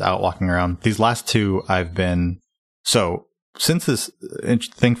when I was out walking around. These last two I've been... So... Since this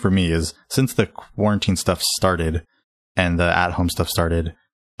thing for me is, since the quarantine stuff started and the at-home stuff started,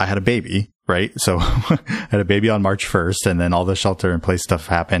 I had a baby, right? So I had a baby on March 1st, and then all the shelter-in-place stuff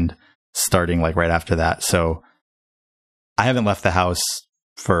happened starting like right after that. So I haven't left the house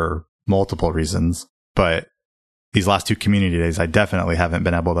for multiple reasons, but these last two Community Days, I definitely haven't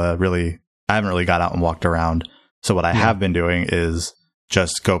been able to I haven't really got out and walked around. So what I have been doing is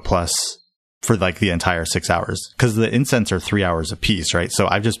just Go Plus for like the entire 6 hours, because the incense are 3 hours a piece, right? So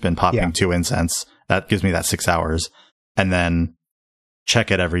I've just been popping 2 incense. That gives me that 6 hours, and then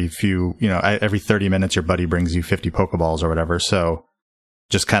check it every 30 minutes. Your buddy brings you 50 Pokeballs or whatever. So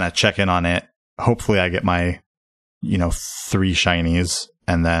just kind of check in on it. Hopefully I get my 3 shinies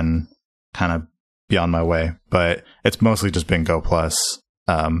and kind of be on my way. But it's mostly just been Go Plus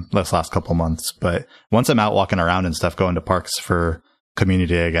this last couple months. But once I'm out walking around and stuff, going to parks for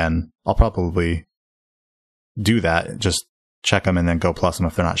Community Day again, I'll probably do that. Just check them and then Go Plus them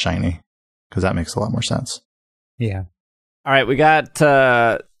if they're not shiny, because that makes a lot more sense. Yeah. All right, we got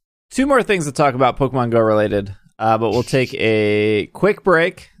 2 more things to talk about Pokemon Go related, but we'll take a quick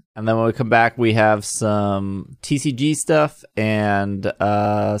break, and then when we come back, we have some TCG stuff and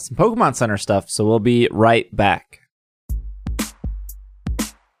some Pokemon Center stuff, so we'll be right back.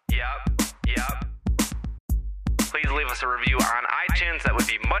 Yep. Please leave us a review on iTunes. That would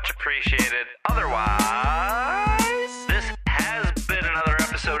be much appreciated. Otherwise, this has been another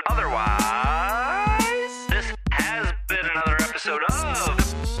episode. Of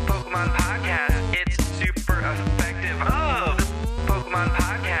Pokemon Podcast. It's super effective. Of Pokemon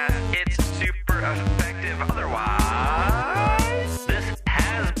Podcast. It's super effective. Otherwise, this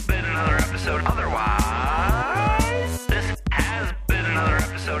has been another episode. Otherwise, this has been another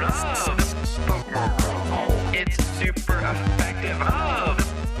episode of Pokemon. It's super effective. Of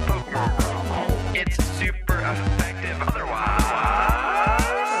Pokemon. It's super effective. Otherwise.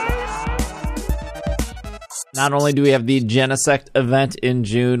 Not only do we have the Genesect event in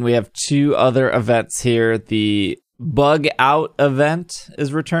June, we have 2 other events here. The Bug Out event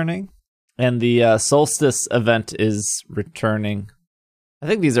is returning, and the Solstice event is returning. I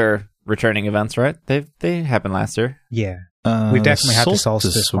think these are returning events, right? They happened last year. Yeah. We've definitely had the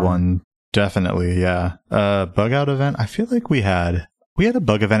Solstice one. Definitely, yeah. Bug Out event, I feel like we had a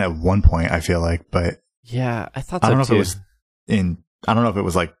bug event at one point, I feel like, but yeah, I thought so I don't know too. if it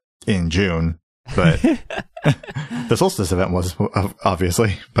was like in June, but the Solstice event was,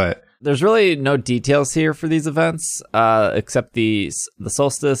 obviously, but there's really no details here for these events, except the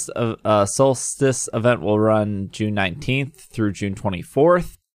Solstice event will run June 19th through June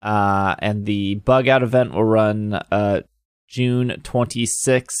 24th, and the Bug Out event will run June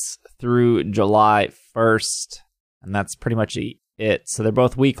 26th through July 1st, and that's pretty much it. So they're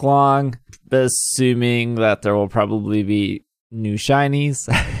both week long, assuming that there will probably be new shinies.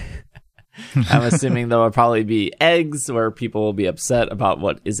 I'm assuming there will probably be eggs where people will be upset about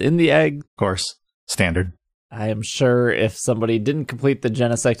what is in the egg. of course, standard. I am sure if somebody didn't complete the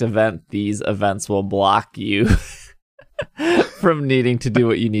Genesect event, these events will block you from needing to do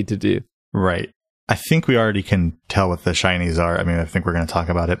what you need to do. Right. I think we already can tell what the shinies are. I mean, I think we're going to talk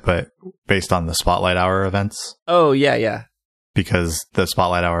about it, but based on the Spotlight Hour events. Oh, yeah. Because the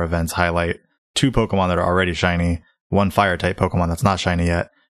Spotlight Hour events highlight 2 Pokemon that are already shiny, 1 Fire-type Pokemon that's not shiny yet,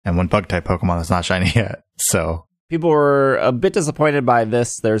 and 1 Bug-type Pokemon that's not shiny yet. So people were a bit disappointed by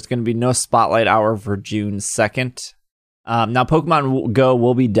this. There's going to be no Spotlight Hour for June 2nd. Now, Pokemon Go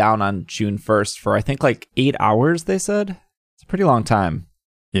will be down on June 1st for, I think, like 8 hours, they said. It's a pretty long time.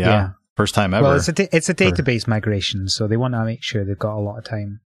 Yeah. First time ever. Well, it's a database migration, so they want to make sure they've got a lot of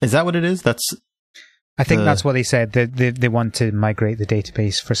time. Is that what it is? I think that's what they said. They want to migrate the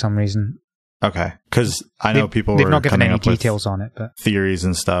database for some reason. Okay, because I know they've not given any details on it, but theories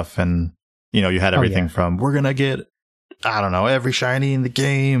and stuff, and you had everything from we're gonna get, I don't know, every shiny in the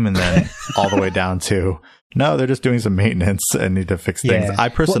game, and then all the way down to no, they're just doing some maintenance and need to fix things. Yeah. I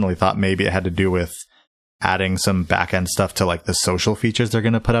personally thought maybe it had to do with adding some back end stuff to like the social features they're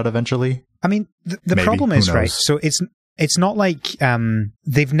gonna put out eventually. I mean, the problem is, right, so it's not like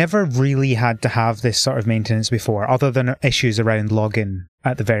they've never really had to have this sort of maintenance before, other than issues around login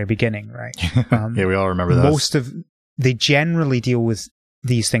at the very beginning, right? Yeah, we all remember those. They generally deal with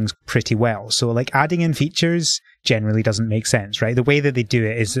these things pretty well. So like adding in features generally doesn't make sense, right? The way that they do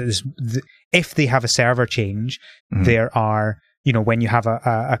it is if they have a server change, there are, when you have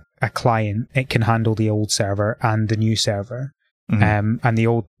a client, it can handle the old server and the new server. And the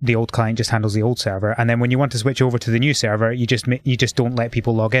old client just handles the old server. And then when you want to switch over to the new server, you just don't let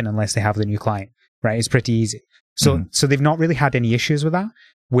people log in unless they have the new client, right? It's pretty easy. So they've not really had any issues with that.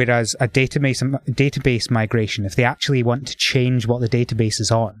 Whereas a database migration, if they actually want to change what the database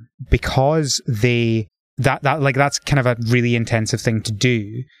is on, because that's kind of a really intensive thing to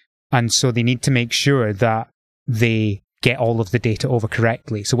do. And so they need to make sure that they get all of the data over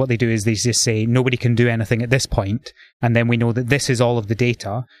correctly. So what they do is they just say, nobody can do anything at this point, and then we know that this is all of the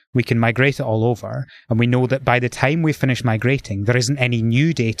data, we can migrate it all over, and we know that by the time we finish migrating, there isn't any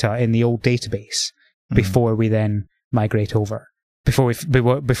new data in the old database before we then migrate over, before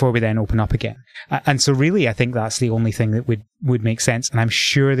we then open up again. And so really, I think that's the only thing that would make sense, and I'm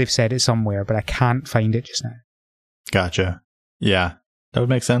sure they've said it somewhere, but I can't find it just now. Gotcha. Yeah, that would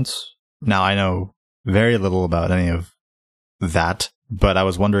make sense. Now, I know very little about any of that, but I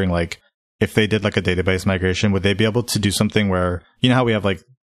was wondering, like, if they did like a database migration, would they be able to do something where, how we have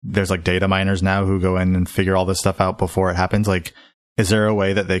there's like data miners now who go in and figure all this stuff out before it happens? Like, is there a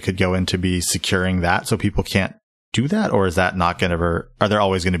way that they could go in to be securing that so people can't do that? Or is that not going to are there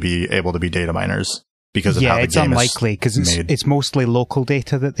always going to be able to be data miners because of how the it's game unlikely because it's mostly local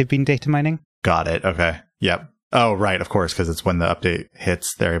data that they've been data mining. Got it. Okay. Yep. Oh, right. Of course, because it's when the update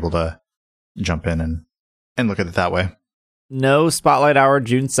hits, they're able to jump in and look at it that way. No Spotlight Hour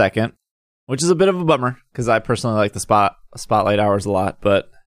June 2nd, which is a bit of a bummer because I personally like the Spotlight Hours a lot, but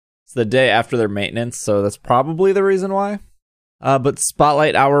it's the day after their maintenance, so that's probably the reason why. But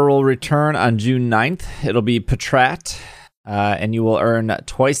Spotlight Hour will return on June 9th. It'll be Patrat, and you will earn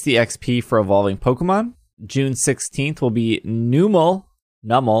twice the XP for evolving Pokemon. June 16th will be Numel.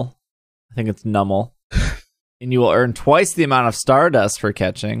 I think it's Numel. And you will earn twice the amount of Stardust for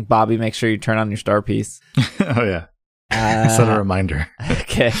catching. Bobby, make sure you turn on your star piece. Oh, yeah. Set a reminder.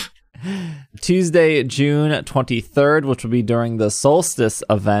 Okay. Tuesday, June 23rd, which will be during the Solstice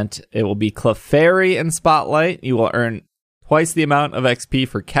event. It will be Clefairy in Spotlight. You will earn twice the amount of XP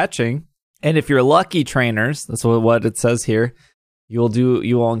for catching. And if you're lucky trainers, that's what it says here, you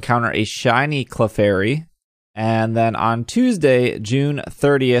will encounter a shiny Clefairy. And then on Tuesday, June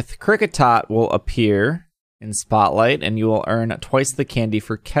 30th, Kricketot will appear in Spotlight, and you will earn twice the candy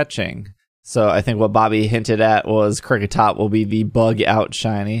for catching. So I think what Bobby hinted at was Kricketot will be the bug out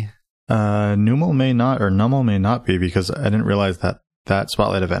shiny. Numel may not be, because I didn't realize that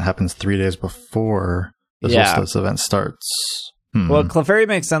Spotlight event happens 3 days before the Solstice event starts. Well, Clefairy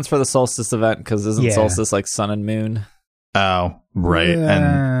makes sense for the Solstice event because isn't Solstice like sun and moon? Oh, right.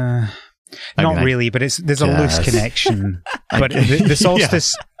 And not really, but there's a loose connection. But the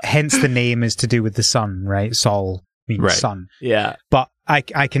Solstice, hence the name, is to do with the sun, right? Sol means sun. Yeah. But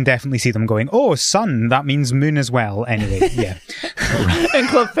I can definitely see them going, oh, sun, that means moon as well. Anyway, yeah. And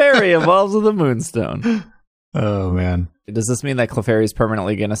Clefairy evolves with a moonstone. Oh, man. Does this mean that Clefairy is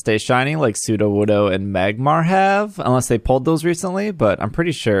permanently going to stay shiny like Sudowoodo and Magmar have? Unless they pulled those recently, but I'm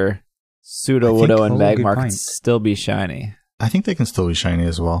pretty sure Sudowoodo and Magmar can still be shiny. I think they can still be shiny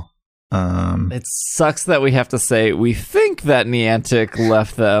as well. It sucks that we have to say we think that Niantic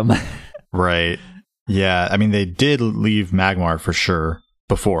left them. Right. Yeah, I mean, they did leave Magmar for sure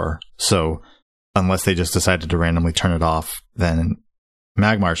before, so unless they just decided to randomly turn it off, then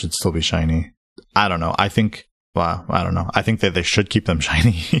Magmar should still be shiny. I don't know. I think that they should keep them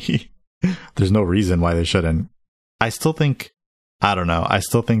shiny. There's no reason why they shouldn't. I still think that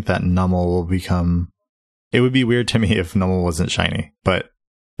Numel will become... It would be weird to me if Numel wasn't shiny, but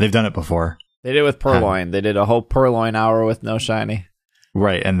they've done it before. They did it with Purloin. They did a whole Purloin hour with no shiny.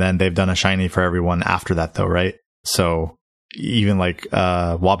 Right, and then they've done a shiny for everyone after that, though, right? So even like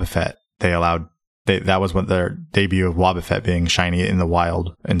Wobbuffet, that was what their debut of Wobbuffet being shiny in the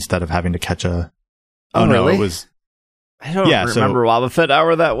wild instead of having to catch a... Oh, no, really? It was... I don't remember Wobbuffet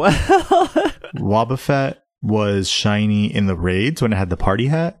hour that well. Wobbuffet was shiny in the raids when it had the party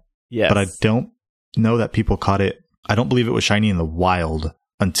hat. Yes. But I don't know that people caught it. I don't believe it was shiny in the wild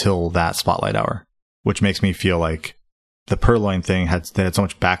until that Spotlight hour, which makes me feel like the Purloin thing they had so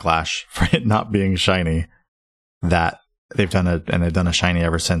much backlash for it not being shiny that they've done a shiny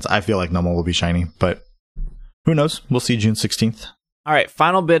ever since. I feel like Numel will be shiny, but who knows? We'll see June 16th. All right,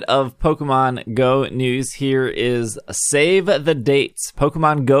 final bit of Pokemon Go news here is save the dates.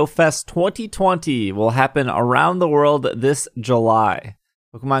 Pokemon Go Fest 2020 will happen around the world this July.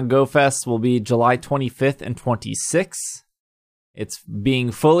 Pokemon Go Fest will be July 25th and 26th. It's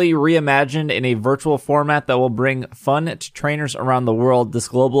being fully reimagined in a virtual format that will bring fun to trainers around the world. This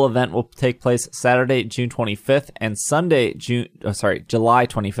global event will take place Saturday, June 25th and Sunday, July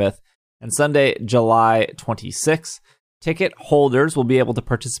 25th and Sunday, July 26th. Ticket holders will be able to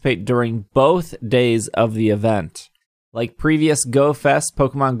participate during both days of the event. Like previous Go Fest,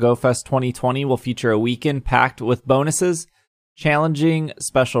 Pokemon Go Fest 2020 will feature a weekend packed with bonuses, challenging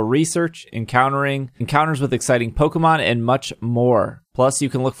special research, encounters with exciting Pokemon, and much more. Plus, you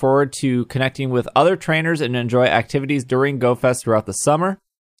can look forward to connecting with other trainers and enjoy activities during Go Fest throughout the summer.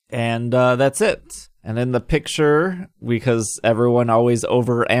 And that's it. And then the picture, because everyone always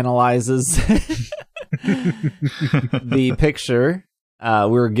overanalyzes the picture. We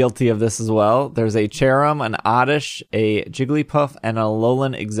were guilty of this as well. There's a Cherim, an Oddish, a Jigglypuff, and a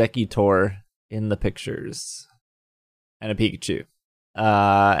Alolan Exeggutor in the pictures. And a Pikachu.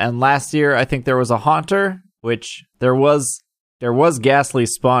 And last year, I think there was a Haunter, which there was Ghastly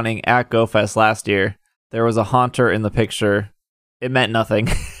spawning at GoFest last year. There was a Haunter in the picture. It meant nothing.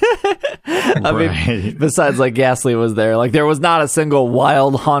 I mean, besides like Ghastly was there. Like there was not a single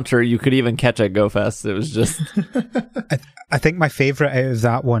wild Haunter you could even catch at GoFest. It was just... I think my favorite out of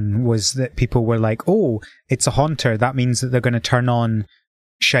that one was that people were like, oh, it's a Haunter. That means that they're going to turn on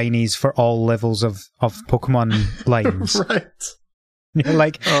shinies for all levels of Pokemon lines. Right. You're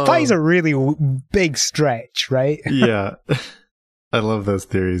like, that is a really big stretch, right? Yeah. I love those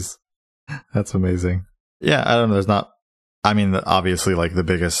theories. That's amazing. Yeah, I don't know. There's not, I mean, obviously, like the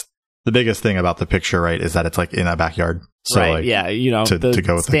biggest thing about the picture, right, is that it's like in a backyard. So, right. like, yeah. You know, to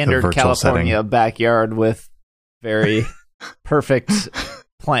go with standard the virtual California setting. backyard with very perfect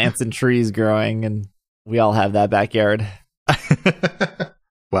plants and trees growing, and we all have that backyard.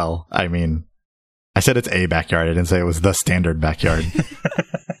 Well, I mean, I said it's a backyard. I didn't say it was the standard backyard.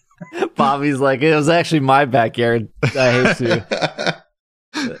 Bobby's like, it was actually my backyard. I hate to.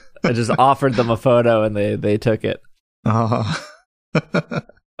 I just offered them a photo and they took it. A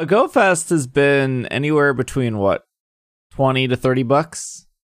GoFest has been anywhere between what, $20 to $30?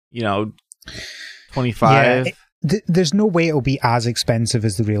 You know, 25. Yeah, there's no way it'll be as expensive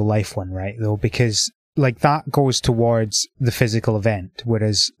as the real life one, right? Though, because like that goes towards the physical event,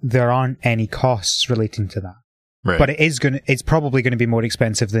 whereas there aren't any costs relating to that. Right. But it's probably going to be more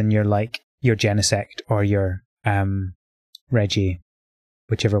expensive than your Genesect or your Reggie,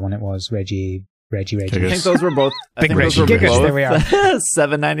 whichever one it was, Reggie. I think those were both. Big Reggie Gigas. There we are.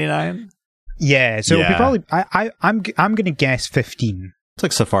 $7.99. Yeah, so it'll be probably. I'm going to guess 15. It's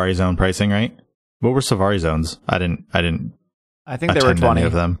like Safari Zone pricing, right? What were Safari Zones? I didn't. I think they were 20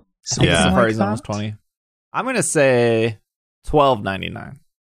 of them. Yeah, Safari like Zone was 20. I'm going to say $12.99.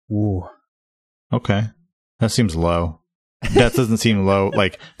 Ooh. Okay. That seems low. That doesn't seem low.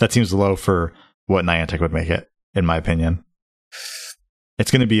 Like, that seems low for what Niantic would make it, in my opinion.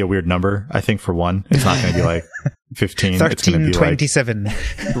 It's going to be a weird number, I think, for one. It's not going to be like 15. 13, it's going to be 27. Like,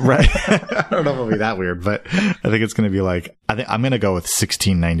 right. I don't know if it'll be that weird, but I think it's going to be like, I think I'm going to go with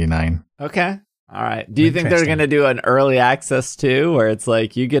 $16.99. Okay. All right. Do you think they're going to do an early access too, where it's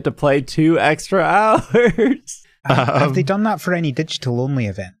like you get to play 2 extra hours? Have they done that for any digital-only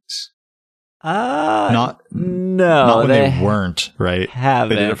events? Not when they weren't, right?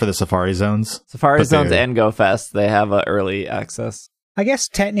 Haven't. They did it for the Safari Zones. Safari Zones and GoFest, they have an early access. I guess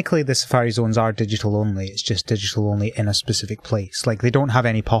technically the Safari Zones are digital only. It's just digital only in a specific place. Like they don't have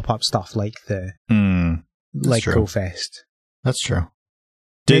any pop-up stuff like GoFest. That's true.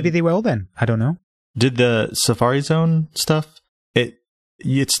 Maybe they will then. I don't know. Did the Safari Zone stuff,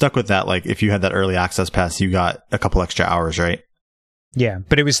 it stuck with that, like if you had that early access pass, you got a couple extra hours, right? Yeah,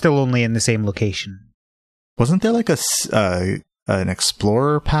 but it was still only in the same location. Wasn't there like an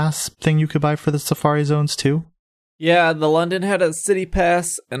Explorer Pass thing you could buy for the Safari Zones too? Yeah, the London had a City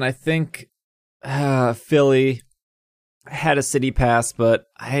Pass, and I think Philly had a City Pass, but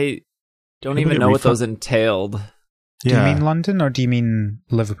I don't even know what those entailed. Do you mean London or do you mean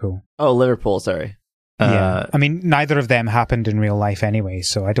Liverpool? Oh, Liverpool, sorry. Yeah. I mean, neither of them happened in real life anyway,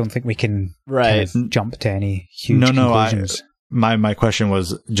 so I don't think we can kind of jump to any huge conclusions. My question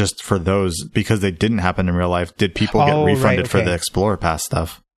was just for those, because they didn't happen in real life, did people get refunded for the Explorer Pass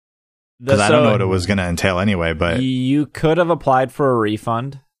stuff? Because I don't know what it was going to entail anyway, but... You could have applied for a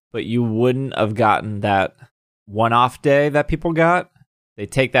refund, but you wouldn't have gotten that one-off day that people got. They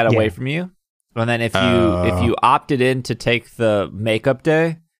take that away from you. And then if you opted in to take the makeup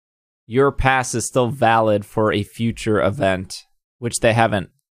day, your pass is still valid for a future event, which they haven't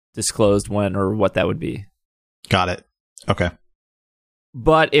disclosed when or what that would be. Got it. Okay.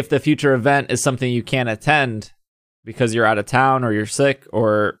 But if the future event is something you can't attend because you're out of town or you're sick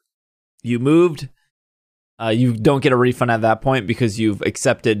or you moved, You don't get a refund at that point because you've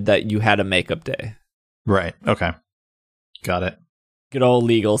accepted that you had a makeup day. Right. Okay. Got it. Good old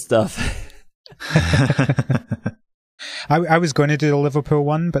legal stuff. I was going to do the Liverpool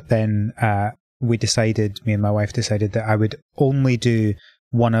one, but then me and my wife decided that I would only do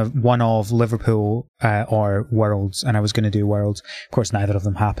one of Liverpool or Worlds, and I was going to do Worlds. Of course, neither of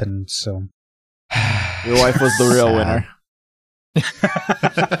them happened, so... Your wife was the real winner.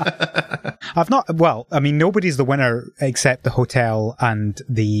 Nobody's the winner except the hotel and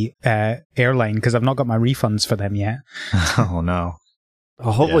the airline, because I've not got my refunds for them yet. Oh, no.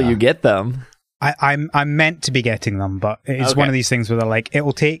 Well, hopefully you get them. I'm meant to be getting them, but it's one of these things where they're like,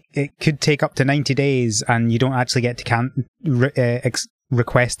 it could take up to 90 days, and you don't actually get to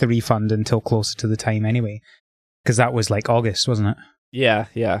request the refund until closer to the time anyway. Because that was like August, wasn't it? Yeah.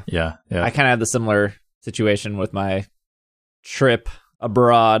 I kind of had the similar situation with my trip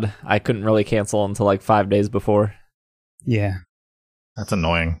abroad. I couldn't really cancel until like 5 days before. Yeah. That's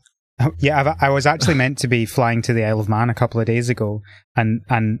annoying. Yeah, I was actually meant to be flying to the Isle of Man a couple of days ago, and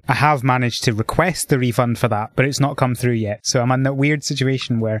I have managed to request the refund for that, but it's not come through yet. So I'm in that weird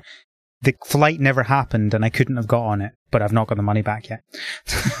situation where the flight never happened and I couldn't have got on it, but I've not got the money back yet.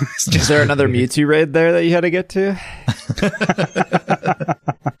 Is there another Mewtwo raid there that you had to get to?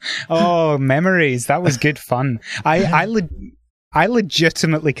 Oh, memories. That was good fun. I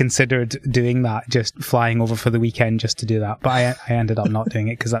legitimately considered doing that, just flying over for the weekend just to do that, but I ended up not doing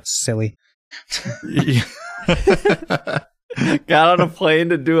it because that's silly. Got on a plane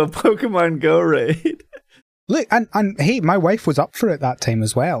to do a Pokemon Go raid. Look, and hey, my wife was up for it that time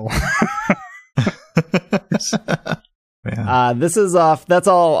as well. This is off. That's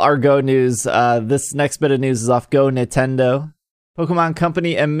all our Go news. This next bit of news is off Go Nintendo. Pokemon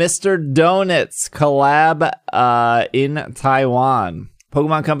Company and Mr. Donuts collab in Taiwan.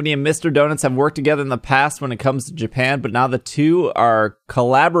 Pokemon Company and Mr. Donuts have worked together in the past when it comes to Japan, but now the two are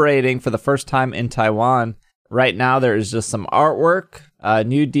collaborating for the first time in Taiwan. Right now, there is just some artwork.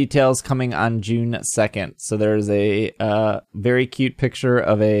 New details coming on June 2nd. So there's a very cute picture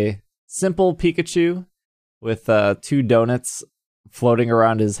of a simple Pikachu with 2 donuts floating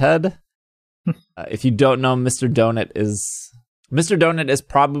around his head. If you don't know, Mr. Donut is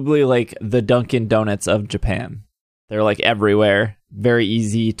probably like the Dunkin' Donuts of Japan. They're like everywhere. Very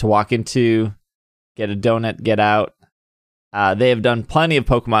easy to walk into, get a donut, get out. They have done plenty of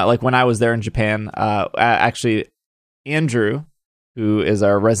Pokemon. Like when I was there in Japan, actually, Andrew, who is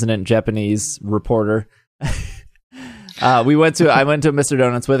our resident Japanese reporter, I went to Mr.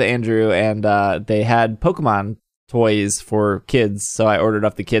 Donuts with Andrew, and they had Pokemon toys for kids. So I ordered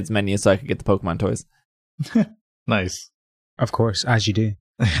off the kids menu so I could get the Pokemon toys. Nice. Of course, as you do.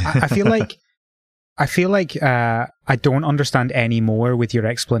 I feel like I don't understand any more with your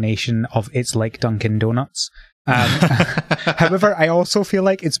explanation of it's like Dunkin' Donuts. However, I also feel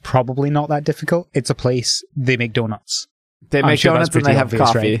like it's probably not that difficult. It's a place, they make donuts. They make donuts and they have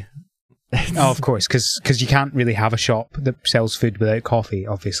coffee. Right? Oh, of course, because you can't really have a shop that sells food without coffee,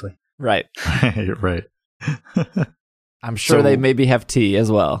 obviously. Right. Right. I'm sure they maybe have tea as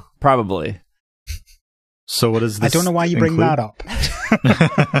well. Probably. So what is this? I don't know why you bring that up.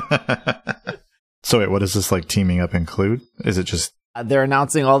 So wait, what does this like teaming up include? Is it just... They're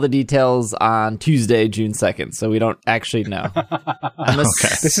announcing all the details on Tuesday, June 2nd, so we don't actually know.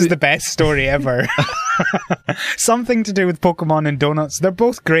 Okay. This is the best story ever. Something to do with Pokemon and donuts. They're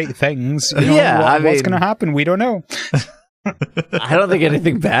both great things. You know, what's going to happen? We don't know. I don't think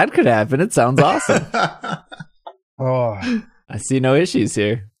anything bad could happen. It sounds awesome. Oh, I see no issues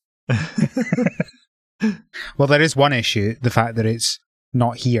here. Well, there is one issue, the fact that it's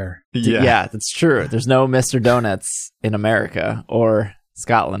not here. Yeah, that's true. There's no Mr. Donuts in America or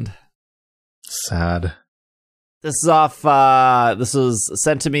Scotland. Sad. This is off, this was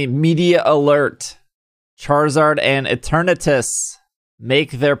sent to me, Media Alert. Charizard and Eternatus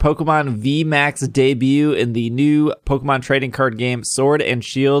make their Pokemon VMAX debut in the new Pokemon trading card game Sword and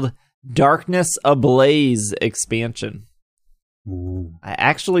Shield Darkness Ablaze expansion. Ooh. I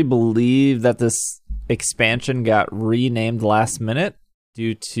actually believe that this expansion got renamed last minute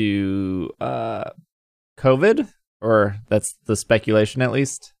due to COVID, or that's the speculation at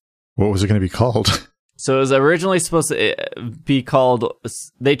least. What was it going to be called? So it was originally supposed to be called,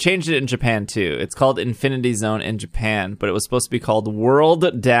 they changed it in Japan too. It's called Infinity Zone in Japan, but it was supposed to be called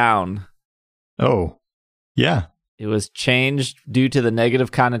World Down. Oh, yeah. It was changed due to the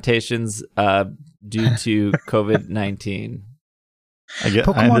negative connotations due to COVID-19.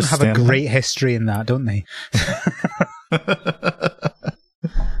 Pokemon have a great history in that, don't they?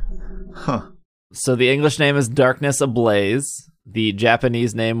 Huh. So the English name is Darkness Ablaze. The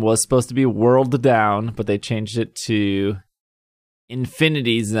Japanese name was supposed to be World Down, but they changed it to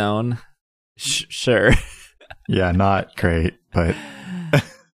Infinity Zone. Sure. Yeah, not great, but...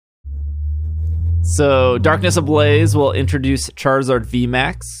 So, Darkness Ablaze will introduce Charizard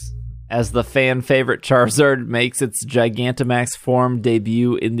VMAX as the fan favorite Charizard makes its Gigantamax form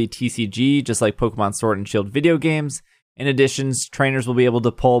debut in the TCG, just like Pokemon Sword and Shield video games. In addition, trainers will be able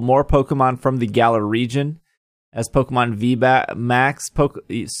to pull more Pokemon from the Galar region as Pokemon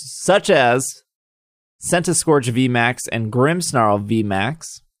VMAX, such as Centiskorch VMAX and Grimmsnarl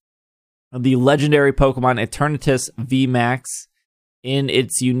VMAX. The legendary Pokemon Eternatus VMAX in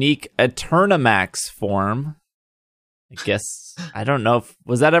its unique Eternamax form. I guess, I don't know if,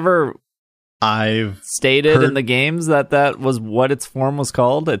 was that ever I've stated heard, in the games that was what its form was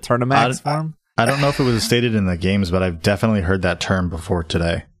called? Eternamax form? I don't know if it was stated in the games, but I've definitely heard that term before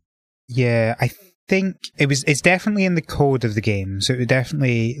today. Yeah, I think it's definitely in the code of the game, so it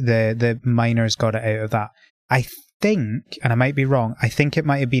definitely, the miners got it out of that. I think, and I might be wrong, I think it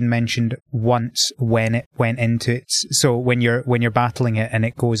might have been mentioned once when it went into its, so when you're battling it and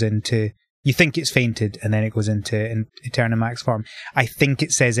it goes into, you think it's fainted and then it goes into Eternamax form. I think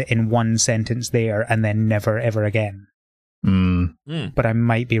it says it in one sentence there and then never ever again. But I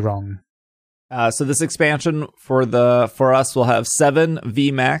might be wrong. So this expansion for us will have 7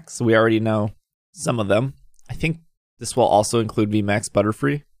 VMAX. We already know some of them. I think this will also include VMAX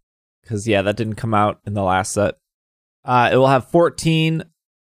Butterfree, because that didn't come out in the last set. It will have 14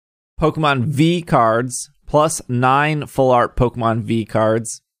 Pokemon V cards, plus 9 full art Pokemon V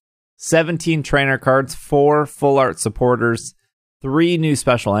cards, 17 trainer cards, 4 full art supporters, 3 new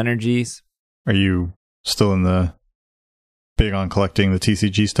special energies. Are you still in the big on collecting the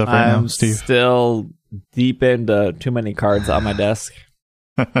TCG stuff right now, Steve? I'm still deep into too many cards on my desk.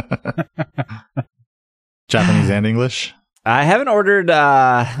 Japanese and English? I haven't ordered,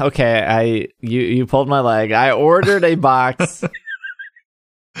 you pulled my leg. I ordered a box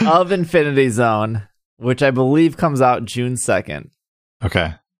of Infinity Zone, which I believe comes out June 2nd.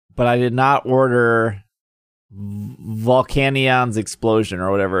 Okay. But I did not order Volcanion's Explosion,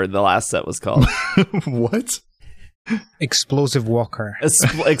 or whatever the last set was called. What? Explosive Walker.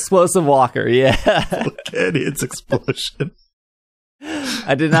 Explosive Walker, yeah. Volcanion's Explosion.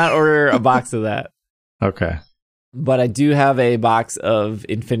 I did not order a box of that. Okay. But I do have a box of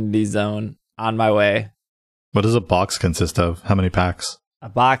Infinity Zone on my way. What does a box consist of? How many packs? A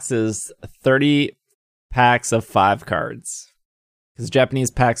box is 30 packs of 5 cards. Because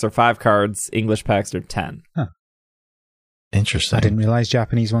Japanese packs are 5 cards, English packs are 10. Huh. Interesting. I didn't realize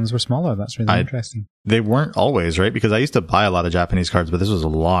Japanese ones were smaller. That's really interesting. They weren't always, right? Because I used to buy a lot of Japanese cards, but this was a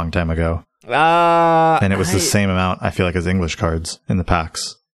long time ago. And it was the same amount, I feel like, as English cards in the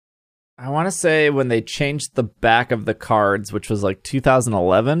packs. I want to say when they changed the back of the cards, which was like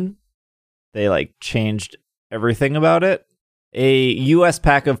 2011, they changed everything about it. A US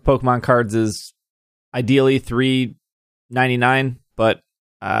pack of Pokemon cards is ideally $3.99, but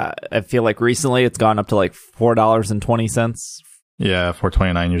I feel like recently it's gone up to like $4.20. Yeah,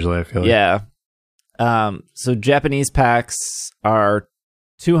 $4.29 usually, I feel like. Yeah. So Japanese packs are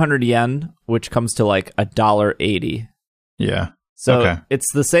 200 yen, which comes to like $1.80. Yeah. So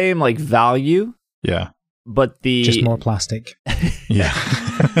it's the same value. Yeah. But just more plastic. Yeah.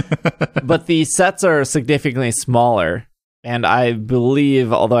 But the sets are significantly smaller, and I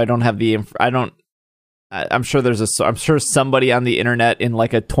believe, although I don't have I'm sure somebody on the internet in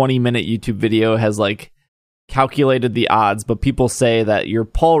like a 20-minute YouTube video has calculated the odds, but people say that your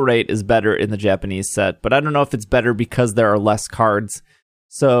pull rate is better in the Japanese set, but I don't know if it's better because there are less cards.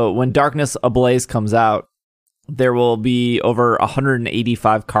 So when Darkness Ablaze comes out, there will be over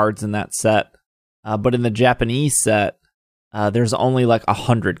 185 cards in that set. But in the Japanese set, there's only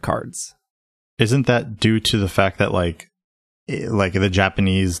 100 cards. Isn't that due to the fact that the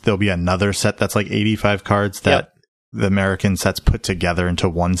Japanese, there'll be another set that's 85 cards that the American sets put together into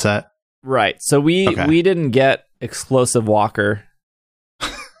one set? Right. So we didn't get Explosive Walker.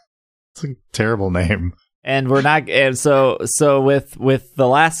 It's a terrible name. And we're not, and so with the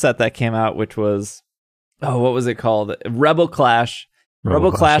last set that came out, which was, what was it called? Rebel Clash.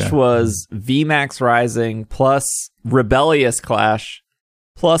 Rebel Clash was VMAX Rising plus Rebellious Clash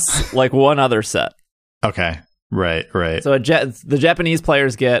plus one other set. Okay. Right. So the Japanese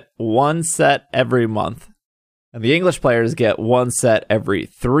players get one set every month, and the English players get one set every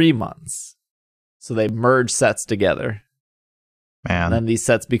 3 months. So they merge sets together. Man. And then these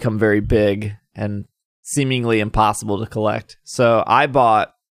sets become very big and seemingly impossible to collect. So I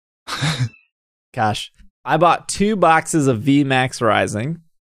bought, I bought 2 boxes of VMAX Rising.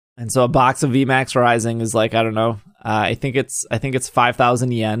 And so a box of VMAX Rising is I don't know, I think it's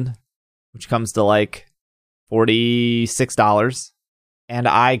 5,000 yen, which comes to like $46. And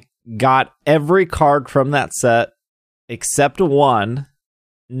I got every card from that set except one,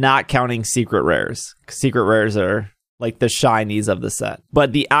 not counting secret rares. Secret rares are like the shinies of the set.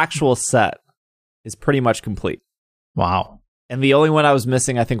 But the actual set is pretty much complete. Wow. And the only one I was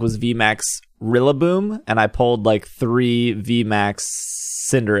missing, I think, was VMAX Rillaboom, and I pulled like 3 VMAX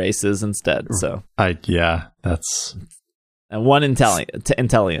Cinderaces instead. So that's and 1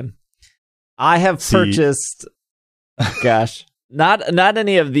 Inteleon. I have purchased, gosh, not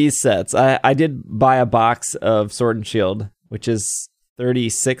any of these sets. I did buy a box of Sword and Shield, which is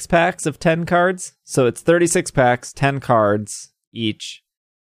 36 packs of 10 cards. So it's 36 packs, 10 cards each,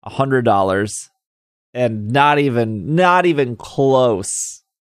 $100. And not even close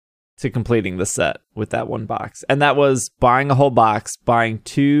to completing the set with that one box. And that was buying a whole box, buying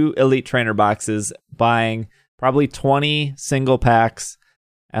 2 Elite Trainer boxes, buying probably 20 single packs,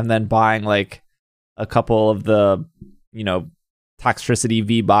 and then buying like a couple of the, Toxtricity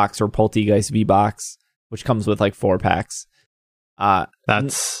V-Box or Poltegeist V-Box, which comes with like 4 packs.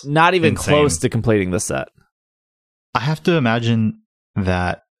 That's not even insane. close to completing the set. I have to imagine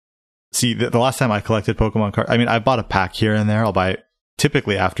that. See, the last time I collected Pokemon cards, I mean, I bought a pack here and there. I'll buy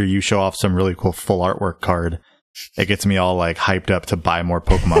typically after you show off some really cool full artwork card. It gets me all like hyped up to buy more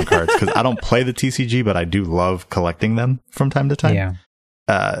Pokemon cards because I don't play the TCG, but I do love collecting them from time to time. Yeah.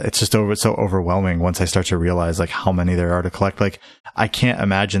 It's just so overwhelming once I start to realize like how many there are to collect. Like, I can't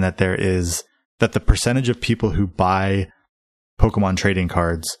imagine that the percentage of people who buy Pokemon trading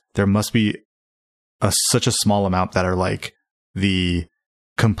cards, there must be such a small amount that are like the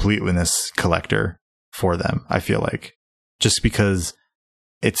completeness collector for them. I feel like just because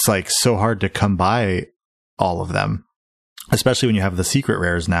it's like so hard to come by all of them, especially when you have the secret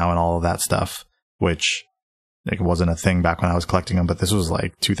rares now and all of that stuff, which like wasn't a thing back when I was collecting them, but this was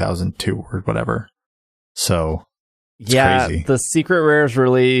like 2002 or whatever. So it's crazy. The secret rares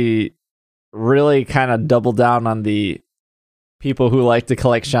really kind of double down on the people who like to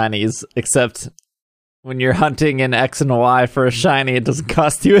collect shinies, except when you're hunting in X and Y for a shiny, it doesn't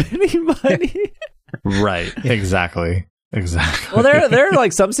cost you any money. Right. Exactly. Well, there are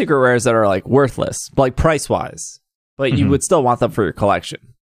like some secret rares that are like worthless, like price wise, but you would still want them for your collection.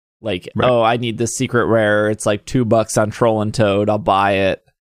 Like, I need this secret rare. It's like $2 on Troll and Toad. I'll buy it.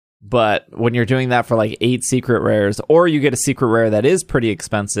 But when you're doing that for like 8 secret rares, or you get a secret rare that is pretty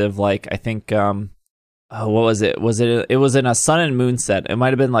expensive, like I think, what was it? It was in a Sun and Moon set. It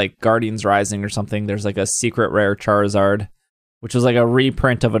might have been like Guardians Rising or something. There's like a secret rare Charizard, which was like a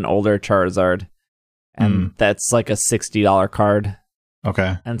reprint of an older Charizard. And that's like a $60 card.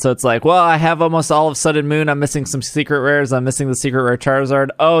 Okay. And so it's like, well, I have almost all of Sun and Moon. I'm missing some secret rares. I'm missing the secret rare Charizard.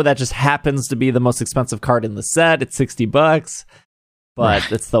 Oh, that just happens to be the most expensive card in the set. It's $60,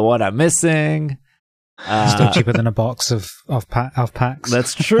 but it's the one I'm missing. Still cheaper than a box of packs.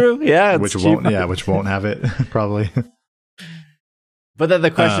 That's true. Yeah, which won't have it probably. But then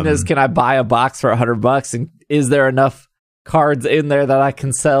the question is, can I buy a box for $100? And is there enough cards in there that I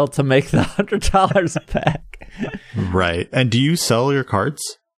can sell to make the $100 a pack? Right. And do you sell your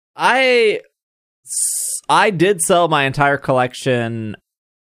cards? I did sell my entire collection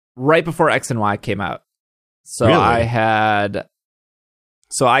right before X and Y came out. So really?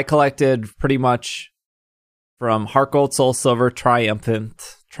 I collected pretty much from Heart Gold, Soul Silver, Triumphant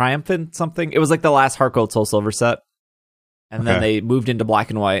something. It was like the last Heart Gold, Soul Silver set. And then they moved into Black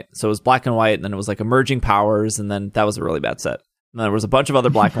and White. So it was Black and White, and then it was like Emerging Powers, and then that was a really bad set. And then there was a bunch of other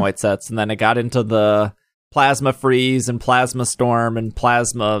Black and White sets, and then it got into the Plasma Freeze and Plasma Storm and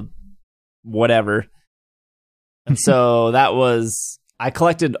Plasma whatever. And so I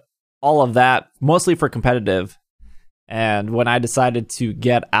collected all of that, mostly for competitive. And when I decided to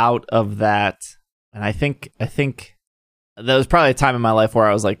get out of that, and I think there was probably a time in my life where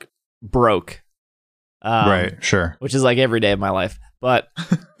I was like broke. Right, sure. Which is like every day of my life. But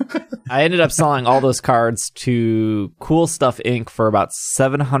I ended up selling all those cards to Cool Stuff Inc. for about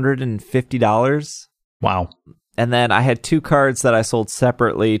 $750. Wow. And then I had 2 cards that I sold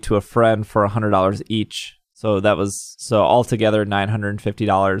separately to a friend for $100 each. So altogether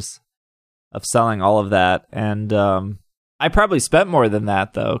 $950 of selling all of that. And I probably spent more than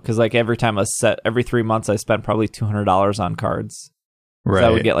that though, because like every 3 months I spent probably $200 on cards. Right. So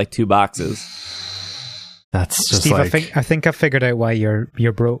I would get like 2 boxes. That's just Steve, like... I think I figured out why you're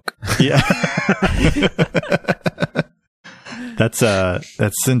broke. Yeah.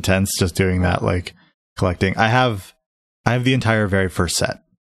 That's intense just doing that, like collecting. I have the entire very first set.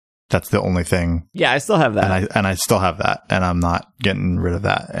 That's the only thing. Yeah, I still have that. And I still have that, and I'm not getting rid of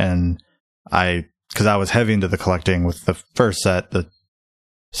that. And I because I was heavy into the collecting with the first set, the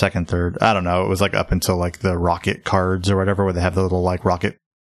second, third. I don't know. It was like up until like the rocket cards or whatever, where they have the little like rocket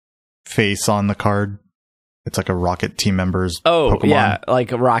face on the card. It's like a Rocket team member's Pokemon. Yeah,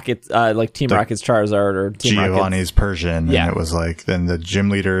 like Rocket, like Team Rocket's Charizard or Team Giovanni's Rocket's Persian. Yeah. And it was like then the gym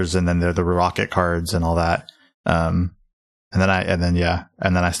leaders, and then the Rocket cards and all that. And then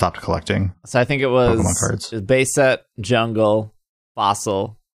I stopped collecting. So I think it was Pokemon cards. base set, Jungle,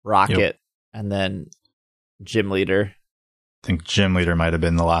 Fossil, Rocket, and then Gym Leader. I think Gym Leader might have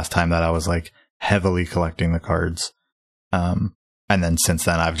been the last time that I was like heavily collecting the cards. And then since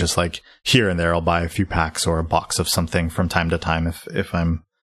then, I've just like here and there, I'll buy a few packs or a box of something from time to time if I'm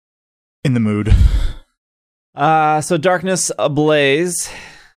in the mood. So Darkness Ablaze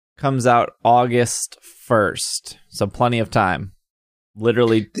comes out August 1st. So plenty of time.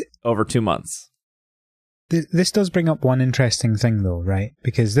 Literally over 2 months. This does bring up one interesting thing, though, right?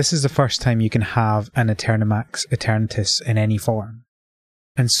 Because this is the first time you can have an Eternamax Eternatus in any form.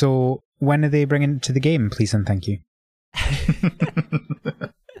 And so, when are they bringing it to the game, please and thank you?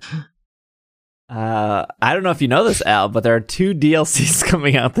 I don't know if you know this, Al, but there are 2 DLCs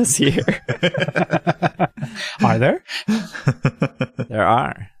coming out this year. Are there? There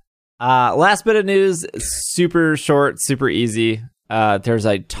are. Last bit of news, super short, super easy. There's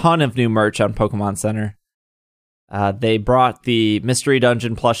a ton of new merch on Pokemon Center. They brought the Mystery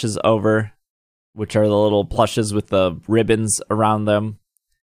Dungeon plushes over, which are the little plushes with the ribbons around them.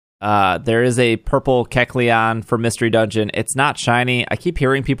 There is a purple Kecleon for Mystery Dungeon. It's not shiny. I keep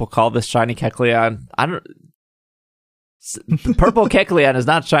hearing people call this shiny Kecleon. The purple Kecleon is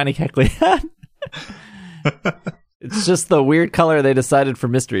not shiny Kecleon. It's just the weird color they decided for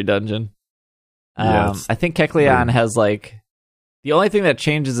Mystery Dungeon. I think Kecleon has like the only thing that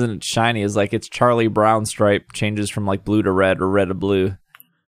changes in its shiny is like its Charlie Brown stripe changes from like blue to red or red to blue.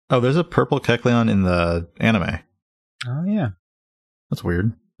 Oh, there's a purple Kecleon in the anime. Oh yeah, that's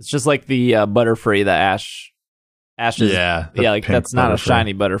weird. It's just like the Butterfree, the Ashes. Yeah, like that's not Butterfree. a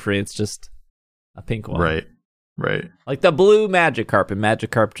shiny Butterfree. It's just a pink one. Right. Like the blue Magikarp in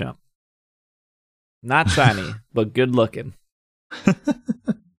Magikarp Jump. Not shiny, but good looking.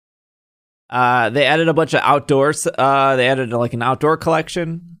 They added a bunch of outdoors. They added like an outdoor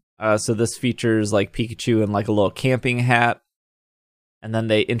collection. So this features like Pikachu in like a little camping hat. And then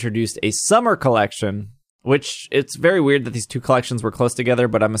they introduced a summer collection, which it's very weird that these 2 collections were close together,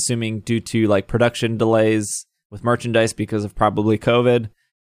 but I'm assuming due to like production delays with merchandise because of probably COVID,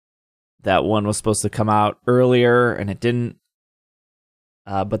 that one was supposed to come out earlier and it didn't.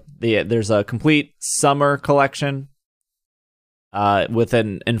 But there's a complete summer collection with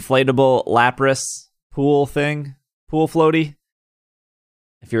an inflatable Lapras pool floaty.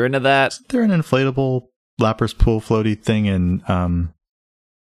 If you're into that. Isn't there an inflatable Lapras pool floaty thing in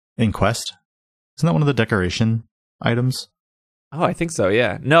Quest? Isn't that one of the decoration items? Oh, I think so,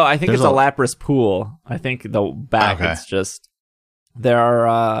 yeah. No, I think it's a Lapras pool. I think the back it's just... There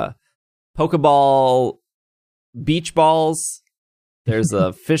are Pokeball beach balls. There's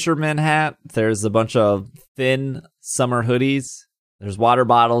a fisherman hat. There's a bunch of thin summer hoodies. There's water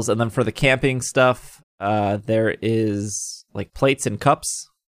bottles. And then for the camping stuff, there is like plates and cups.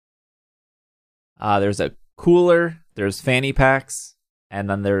 There's a cooler. There's fanny packs. And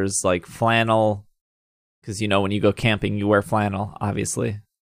then there's like flannel. Because, you know, when you go camping, you wear flannel, obviously.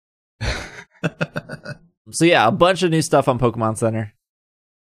 So, yeah, a bunch of new stuff on Pokemon Center.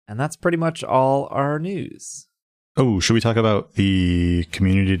 And that's pretty much all our news. Oh, should we talk about the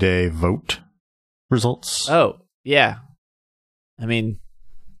Community Day vote results? Oh, yeah. I mean,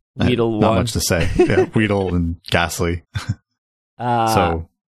 Weedle won. Not much to say. Yeah, Weedle and Ghastly. So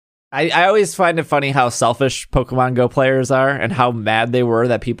I always find it funny how selfish Pokemon Go players are and how mad they were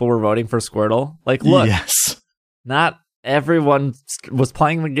that people were voting for Squirtle. Like, look, not everyone was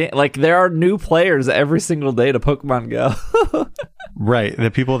playing the game. Like, there are new players every single day to Pokemon Go. Right. The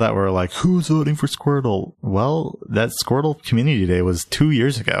people that were like, who's voting for Squirtle? Well, that Squirtle Community Day was 2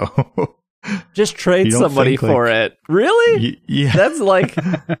 years ago. Just trade somebody for it. Really? Yeah. That's like,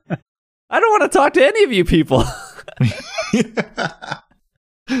 I don't want to talk to any of you people.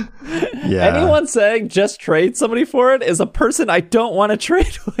 Yeah. Anyone saying just trade somebody for it is a person I don't want to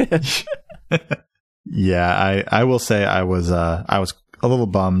trade with. Yeah, I will say I was a little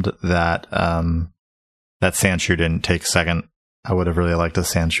bummed that that Sandshrew didn't take second. I would have really liked a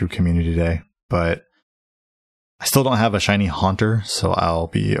Sandshrew Community Day, but I still don't have a shiny Haunter, so I'll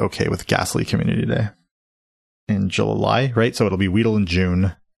be okay with Ghastly Community Day in July, right? So it'll be Weedle in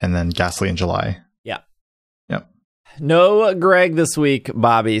June and then Ghastly in July. Yeah. Yep. No Greg this week,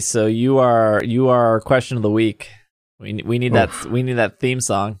 Bobby. So you are our question of the week. We need that theme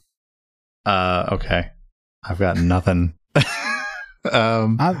song. Okay. I've got nothing.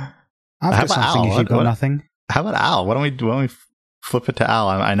 I've got something if you've got nothing. How about Al? Why don't we flip it to Al?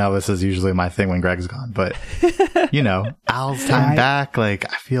 I know this is usually my thing when Greg's gone, but Al's time back.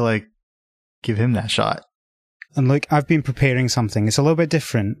 Like, I feel like give him that shot. And look, I've been preparing something. It's a little bit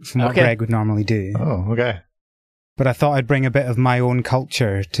different from what Greg would normally do. Oh, okay. But I thought I'd bring a bit of my own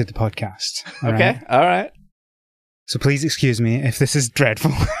culture to the podcast. Okay, all right. So please excuse me if this is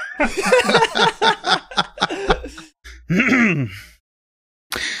dreadful.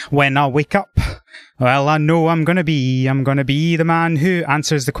 When I wake up, well, I know I'm gonna be the man who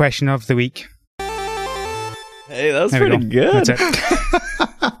answers the question of the week. Hey, that was pretty good. That's it.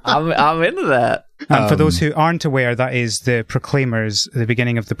 I'm into that. And for those who aren't aware, that is the Proclaimers, the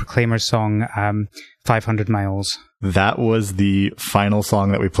beginning of the Proclaimers song, 500 Miles. That was the final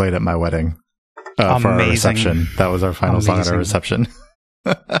song that we played at my wedding for our reception. That was our final song at our reception.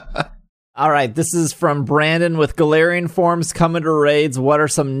 All right, this is from Brandon with Galarian forms coming to raids. What are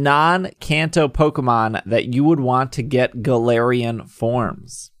some non-Kanto Pokemon that you would want to get Galarian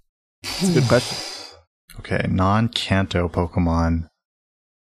forms? That's a good question. Okay, non-Kanto Pokemon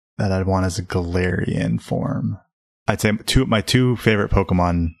that I'd want as a Galarian form. I'd say my two favorite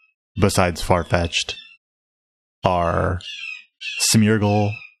Pokemon besides Farfetch'd are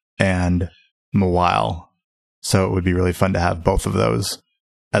Smeargle and Mawile. So it would be really fun to have both of those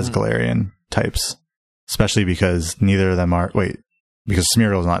as Galarian types, especially because neither of them are... Wait, because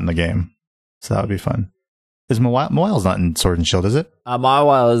Smeargle's not in the game. So that would be fun. Is Mawile's not in Sword and Shield, is it?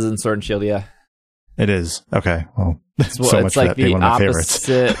 Mawile is in Sword and Shield, yeah. It is. Okay, well, so it's much like for that being one of my favorites.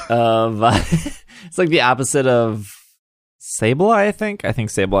 It's like the opposite of Sableye, I think. I think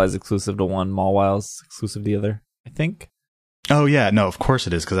Sableye is exclusive to one, Mawile's exclusive to the other, I think. Oh, yeah, no, of course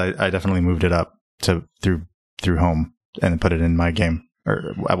it is, because I definitely moved it up to through home and put it in my game,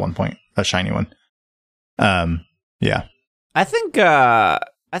 or at one point, a shiny one. Yeah. I think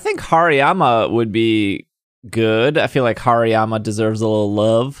Hariyama would be good. I feel like Hariyama deserves a little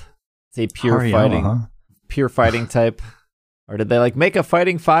love. It's a pure fighting type. Or did they make a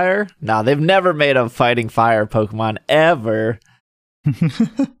fighting fire? No, they've never made a fighting fire Pokemon ever.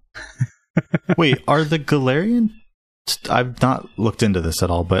 Wait, are the Galarian... I've not looked into this at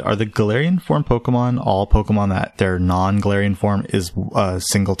all, but are the Galarian form Pokemon all Pokemon that their non-Galarian form is a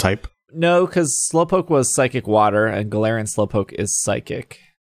single type? No, because Slowpoke was Psychic Water, and Galarian Slowpoke is Psychic.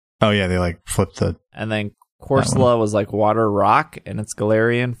 Oh yeah, they flipped the... And then Corsola was Water Rock, and its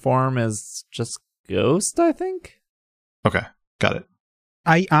Galarian form is just Ghost, I think? Okay, got it.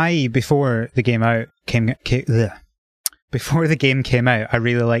 I before the game came out, I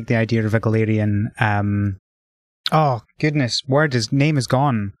really liked the idea of a Galarian... oh, goodness, his name is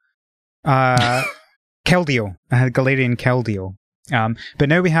gone. Keldeo. I had Galarian Keldeo. But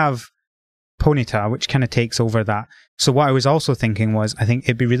now we have Ponyta, which kind of takes over that. So what I was also thinking was, I think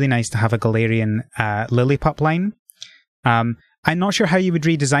it'd be really nice to have a Galarian Lillipup line. I'm not sure how you would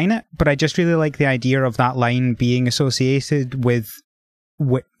redesign it, but I just really like the idea of that line being associated with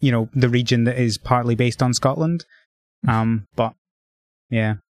the region that is partly based on Scotland. But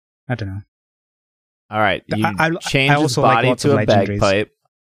yeah, I don't know. All right, you change his body to a bagpipe.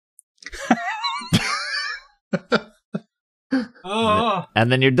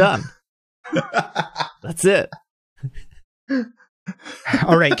 And then you're done. That's it.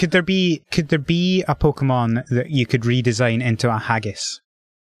 All right, could there be a Pokemon that you could redesign into a haggis?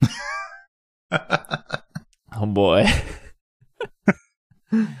 Oh boy.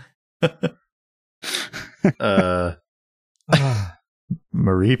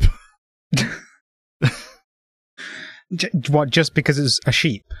 Mareep. What, just because it's a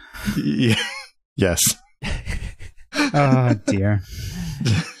sheep? Yes. Oh dear.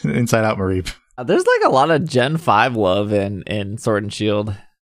 Inside Out Mareep. There's a lot of Gen 5 love in Sword and Shield.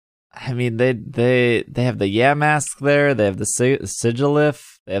 I mean, they have the Yamask there, they have the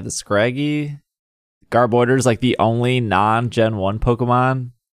Sigilif, they have the Scraggy. Garbodor's the only non-Gen 1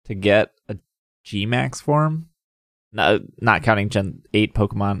 Pokemon to get a G-Max form. Not counting Gen 8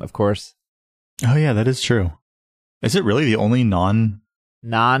 Pokemon, of course. Oh yeah, that is true. Is it really the only non-Gen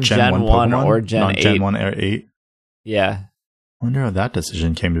 1 Pokemon? or Gen 8? Gen 1 or 8? Yeah. I wonder how that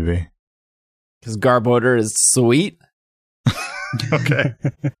decision came to be. Because Garbodor is sweet. Okay.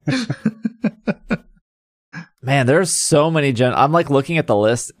 Man, there's so many I'm looking at the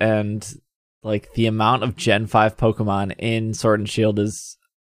list, and the amount of Gen 5 Pokemon in Sword and Shield is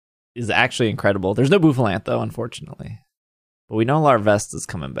actually incredible. There's no Bouffalant though, unfortunately. But we know Larvest is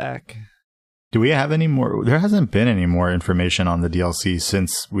coming back. Do we have any more? There hasn't been any more information on the DLC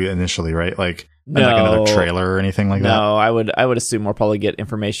since we initially, right? And like another trailer or anything like that? No, I would assume we'll probably get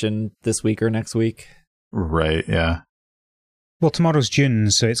information this week or next week. Right, yeah. Well, tomorrow's June,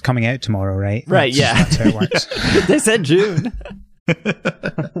 so it's coming out tomorrow, right? Right, That's how it works. They said June.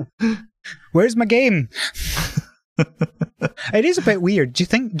 Where's my game? It is a bit weird. Do you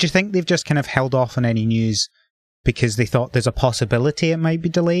think they've just kind of held off on any news because they thought there's a possibility it might be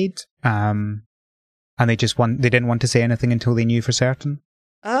delayed? And they didn't want to say anything until they knew for certain?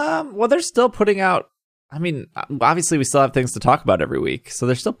 Well, they're still putting out, I mean, obviously we still have things to talk about every week, so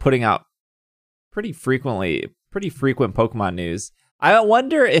they're still putting out pretty frequent Pokemon news. I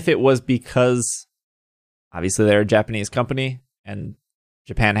wonder if it was because obviously they're a Japanese company and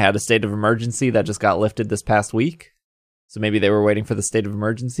Japan had a state of emergency that just got lifted this past week. So maybe they were waiting for the state of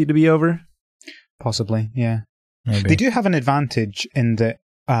emergency to be over. Possibly, yeah. Maybe. They do have an advantage in that,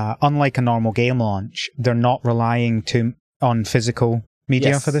 unlike a normal game launch, they're not relying on physical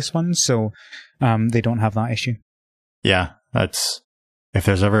media for this one, so they don't have that issue. Yeah, that's if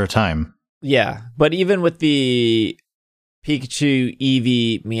there's ever a time. Yeah, but even with the Pikachu,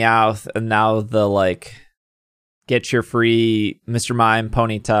 Eevee, Meowth, and now the get your free Mr. Mime,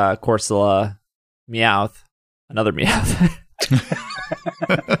 Ponyta, Corsola, Meowth, another Meowth.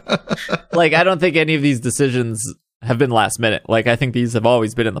 I don't think any of these decisions have been last minute. I think these have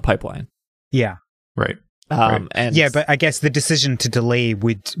always been in the pipeline. Yeah. Right. Right. And yeah, but I guess the decision to delay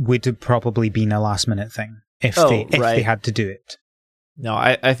would have probably been a last minute thing if they had to do it. No,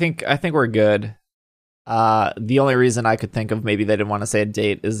 I think we're good. The only reason I could think of maybe they didn't want to say a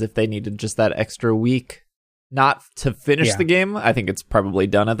date is if they needed just that extra week, not to finish the game. I think it's probably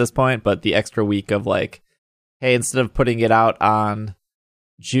done at this point, but the extra week of hey, instead of putting it out on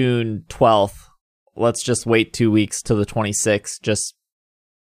June 12th, let's just wait 2 weeks to the 26th, just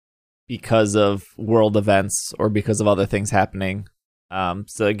because of world events or because of other things happening.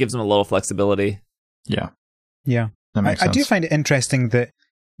 So it gives them a little flexibility. Yeah. Yeah. That makes sense. I do find it interesting that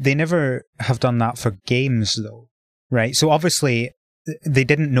they never have done that for games, though, right? So obviously, they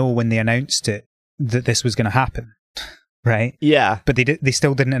didn't know when they announced it that this was going to happen, right? Yeah. But they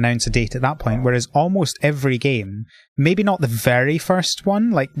still didn't announce a date at that point, whereas almost every game, maybe not the very first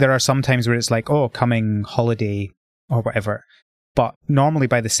one, there are some times where it's coming holiday or whatever, but normally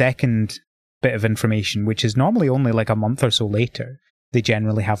by the second bit of information, which is normally only a month or so later, they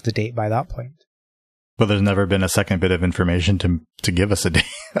generally have the date by that point. But there's never been a second bit of information to give us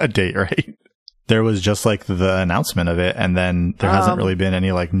a date, right? There was just the announcement of it, and then there hasn't really been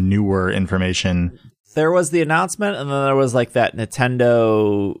any newer information. There was the announcement, and then there was that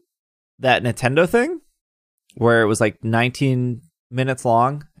Nintendo thing where it was 19 minutes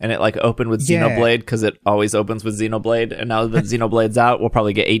long, and it opened with Xenoblade because it always opens with Xenoblade, and now that Xenoblade's out, we'll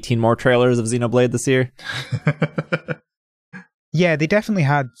probably get 18 more trailers of Xenoblade this year. Yeah, they definitely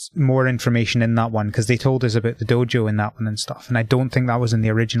had more information in that one because they told us about the dojo in that one and stuff, and I don't think that was in the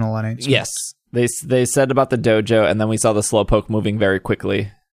original announcement. Yes, they said about the dojo, and then we saw the Slowpoke moving very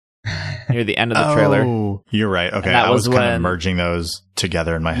quickly near the end of the trailer. Oh, you're right. Okay, I was kind of merging those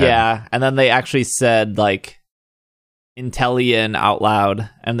together in my head. Yeah, and then they actually said Intellion out loud,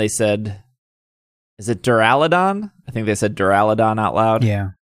 and they said, is it Duraludon? I think they said Duraludon out loud.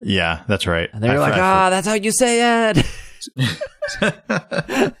 Yeah. Yeah, that's right. And they were that's how you say it.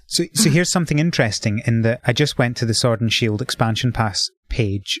 So here's something interesting in that I just went to the Sword and Shield expansion pass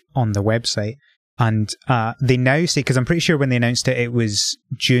page on the website, and they now say, because I'm pretty sure when they announced it, it was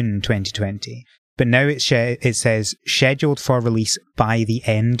June 2020, but now it says scheduled for release by the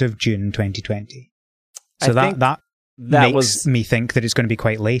end of June 2020. So that makes me think that it's going to be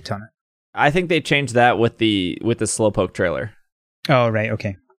quite late on it. I think they changed that with the Slowpoke trailer. Oh, right,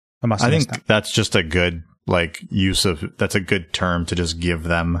 okay. I think that's just a good that's a good term to just give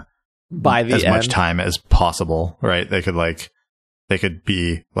them by the as end. Much time as possible, right? They could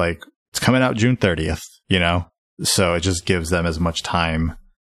be it's coming out June 30th, so it just gives them as much time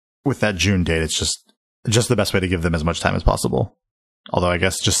with that June date. It's just the best way to give them as much time as possible. Although I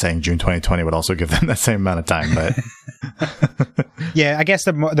guess just saying June 2020 would also give them that same amount of time, but yeah, I guess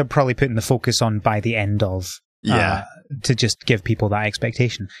they're probably putting the focus on by the end of to just give people that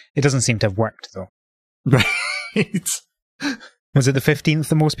expectation. It doesn't seem to have worked though. Right. Was it the 15th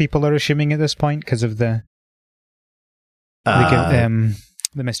that most people are assuming at this point because of the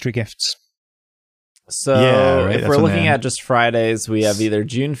mystery gifts? So if we're looking at just Fridays, we have either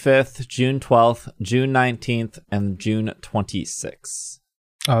June 5th, June 12th, June 19th, and June 26th.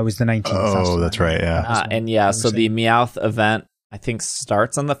 Oh, it was the 19th. Oh, that's right, yeah. So the Meowth event, I think,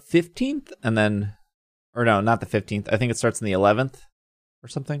 starts on the 15th, and then... Or no, not the 15th. I think it starts on the 11th or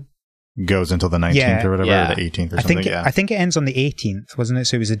something. goes until the 19th or whatever, yeah. or the 18th or something. I think it ends on the 18th, wasn't it?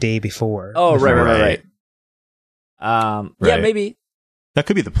 So it was a day before. Oh, right. Yeah, Right. maybe. That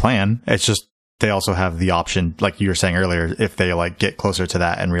could be the plan. It's just they also have the option, like you were saying earlier, if they like get closer to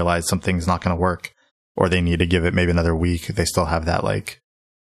that and realize something's not going to work, or they need to give it maybe another week, they still have that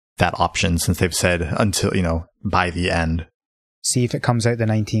that option, since they've said until, by the end. See if it comes out the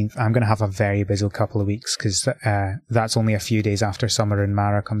 19th. I'm going to have a very busy couple of weeks because that's only a few days after Summer in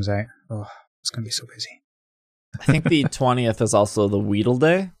Mara comes out. Oh, it's going to be so busy. I think the 20th is also the Weedle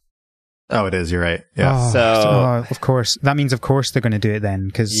Day. Oh, it is. You're right. Yeah. Of course. That means, of course, they're going to do it then,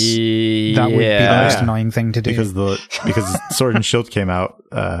 because that would be the most annoying thing to do. Because Sword and Shield came out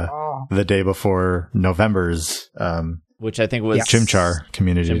the day before November's, which I think was Chimchar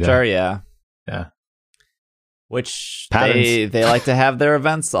Community Day. Chimchar, yeah. Yeah. Which they like to have their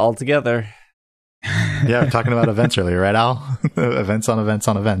events all together. Yeah, we're talking about events earlier, right, Al? Events on events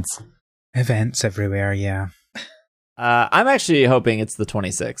on events. Events everywhere, yeah. I'm actually hoping it's the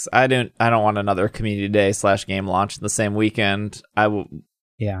 26th. I don't want another community day / game launch in the same weekend.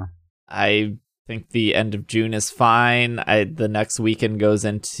 Yeah. I think the end of June is fine. The next weekend goes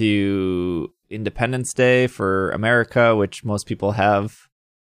into Independence Day for America, which most people have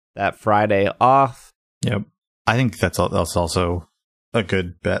that Friday off. Yep. I think that's also a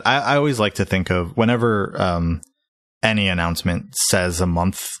good bet. I always like to think of whenever any announcement says a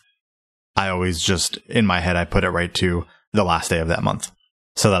month, I always just, in my head, I put it right to the last day of that month,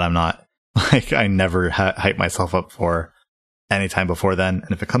 so that I'm not, I never hype myself up for any time before then.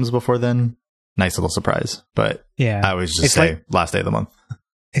 And if it comes before then, nice little surprise. But yeah, I always just say last day of the month.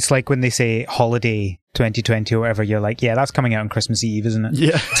 It's like when they say holiday 2020 or whatever, you're like, yeah, that's coming out on Christmas Eve, isn't it?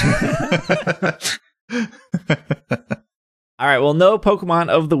 Yeah. All right, well, no Pokemon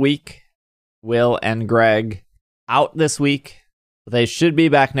of the week. Will and Greg out this week. They should be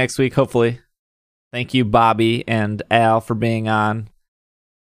back next week, hopefully. Thank you, Bobby and Al, for being on.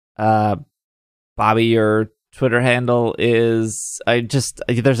 Bobby, your Twitter handle is...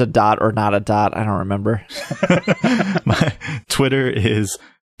 there's a dot or not a dot. I don't remember. My Twitter is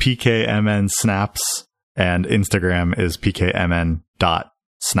PKMNSnaps, and Instagram is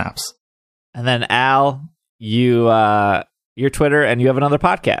PKMN.snaps. And then, Al, your Twitter, and you have another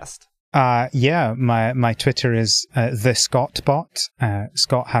podcast. Yeah, my Twitter is the ScottBot.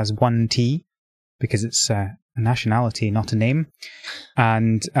 Scott has one T because it's a nationality, not a name.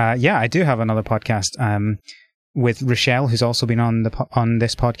 And I do have another podcast with Rochelle, who's also been on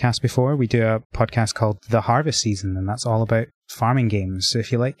this podcast before. We do a podcast called The Harvest Season, and that's all about farming games. So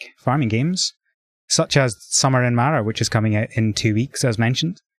if you like farming games, such as Summer in Mara, which is coming out in 2 weeks, as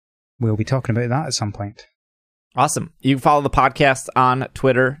mentioned, we'll be talking about that at some point. Awesome. You can follow the podcast on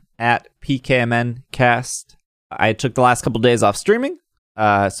Twitter at PKMNcast. I took the last couple days off streaming.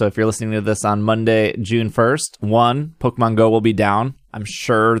 So if you're listening to this on Monday, June 1st, Pokemon Go will be down. I'm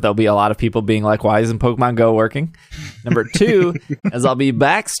sure there'll be a lot of people being like, why isn't Pokemon Go working? Number 2 is I'll be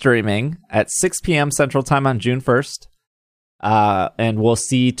back streaming at 6 p.m. Central Time on June 1st. And we'll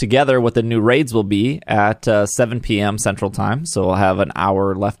see together what the new raids will be at 7 p.m. Central Time. So we'll have an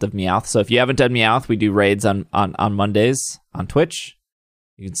hour left of Meowth. So if you haven't done Meowth, we do raids on Mondays on Twitch.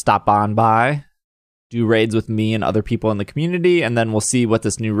 You can stop on by, do raids with me and other people in the community, and then we'll see what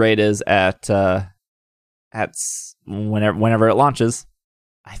this new raid is at whenever it launches.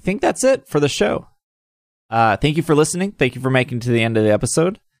 I think that's it for the show. Thank you for listening. Thank you for making it to the end of the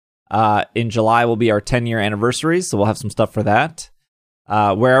episode. In July will be our 10-year anniversary, so we'll have some stuff for that.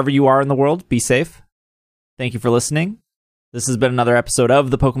 Wherever you are in the world, be safe. Thank you for listening. This has been another episode of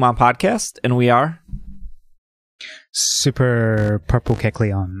the Pokemon Podcast, and we are... Super Purple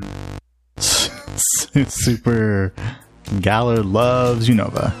Kecleon. Super Galar loves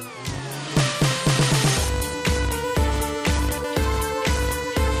Unova.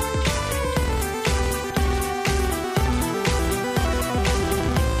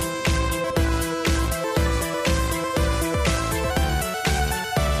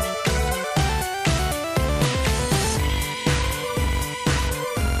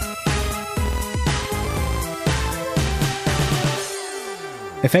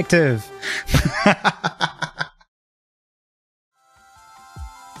 Effective.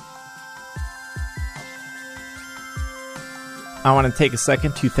 I want to take a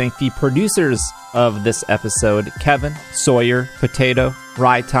second to thank the producers of this episode: Kevin, Sawyer, Potato,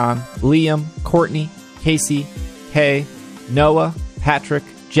 Raiton, Liam, Courtney, Casey, Kay, Noah, Patrick,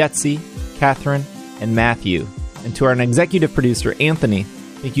 Jetsy, Catherine, and Matthew. And to our executive producer, Anthony,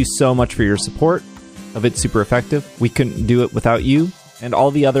 thank you so much for your support of It's Super Effective. We couldn't do it without you and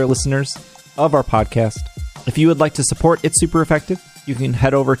all the other listeners of our podcast. If you would like to support It's Super Effective, you can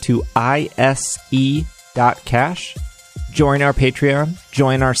head over to ise.cash, join our Patreon,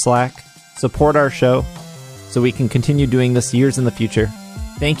 join our Slack, support our show, so we can continue doing this years in the future.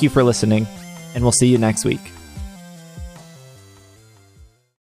 Thank you for listening, and we'll see you next week.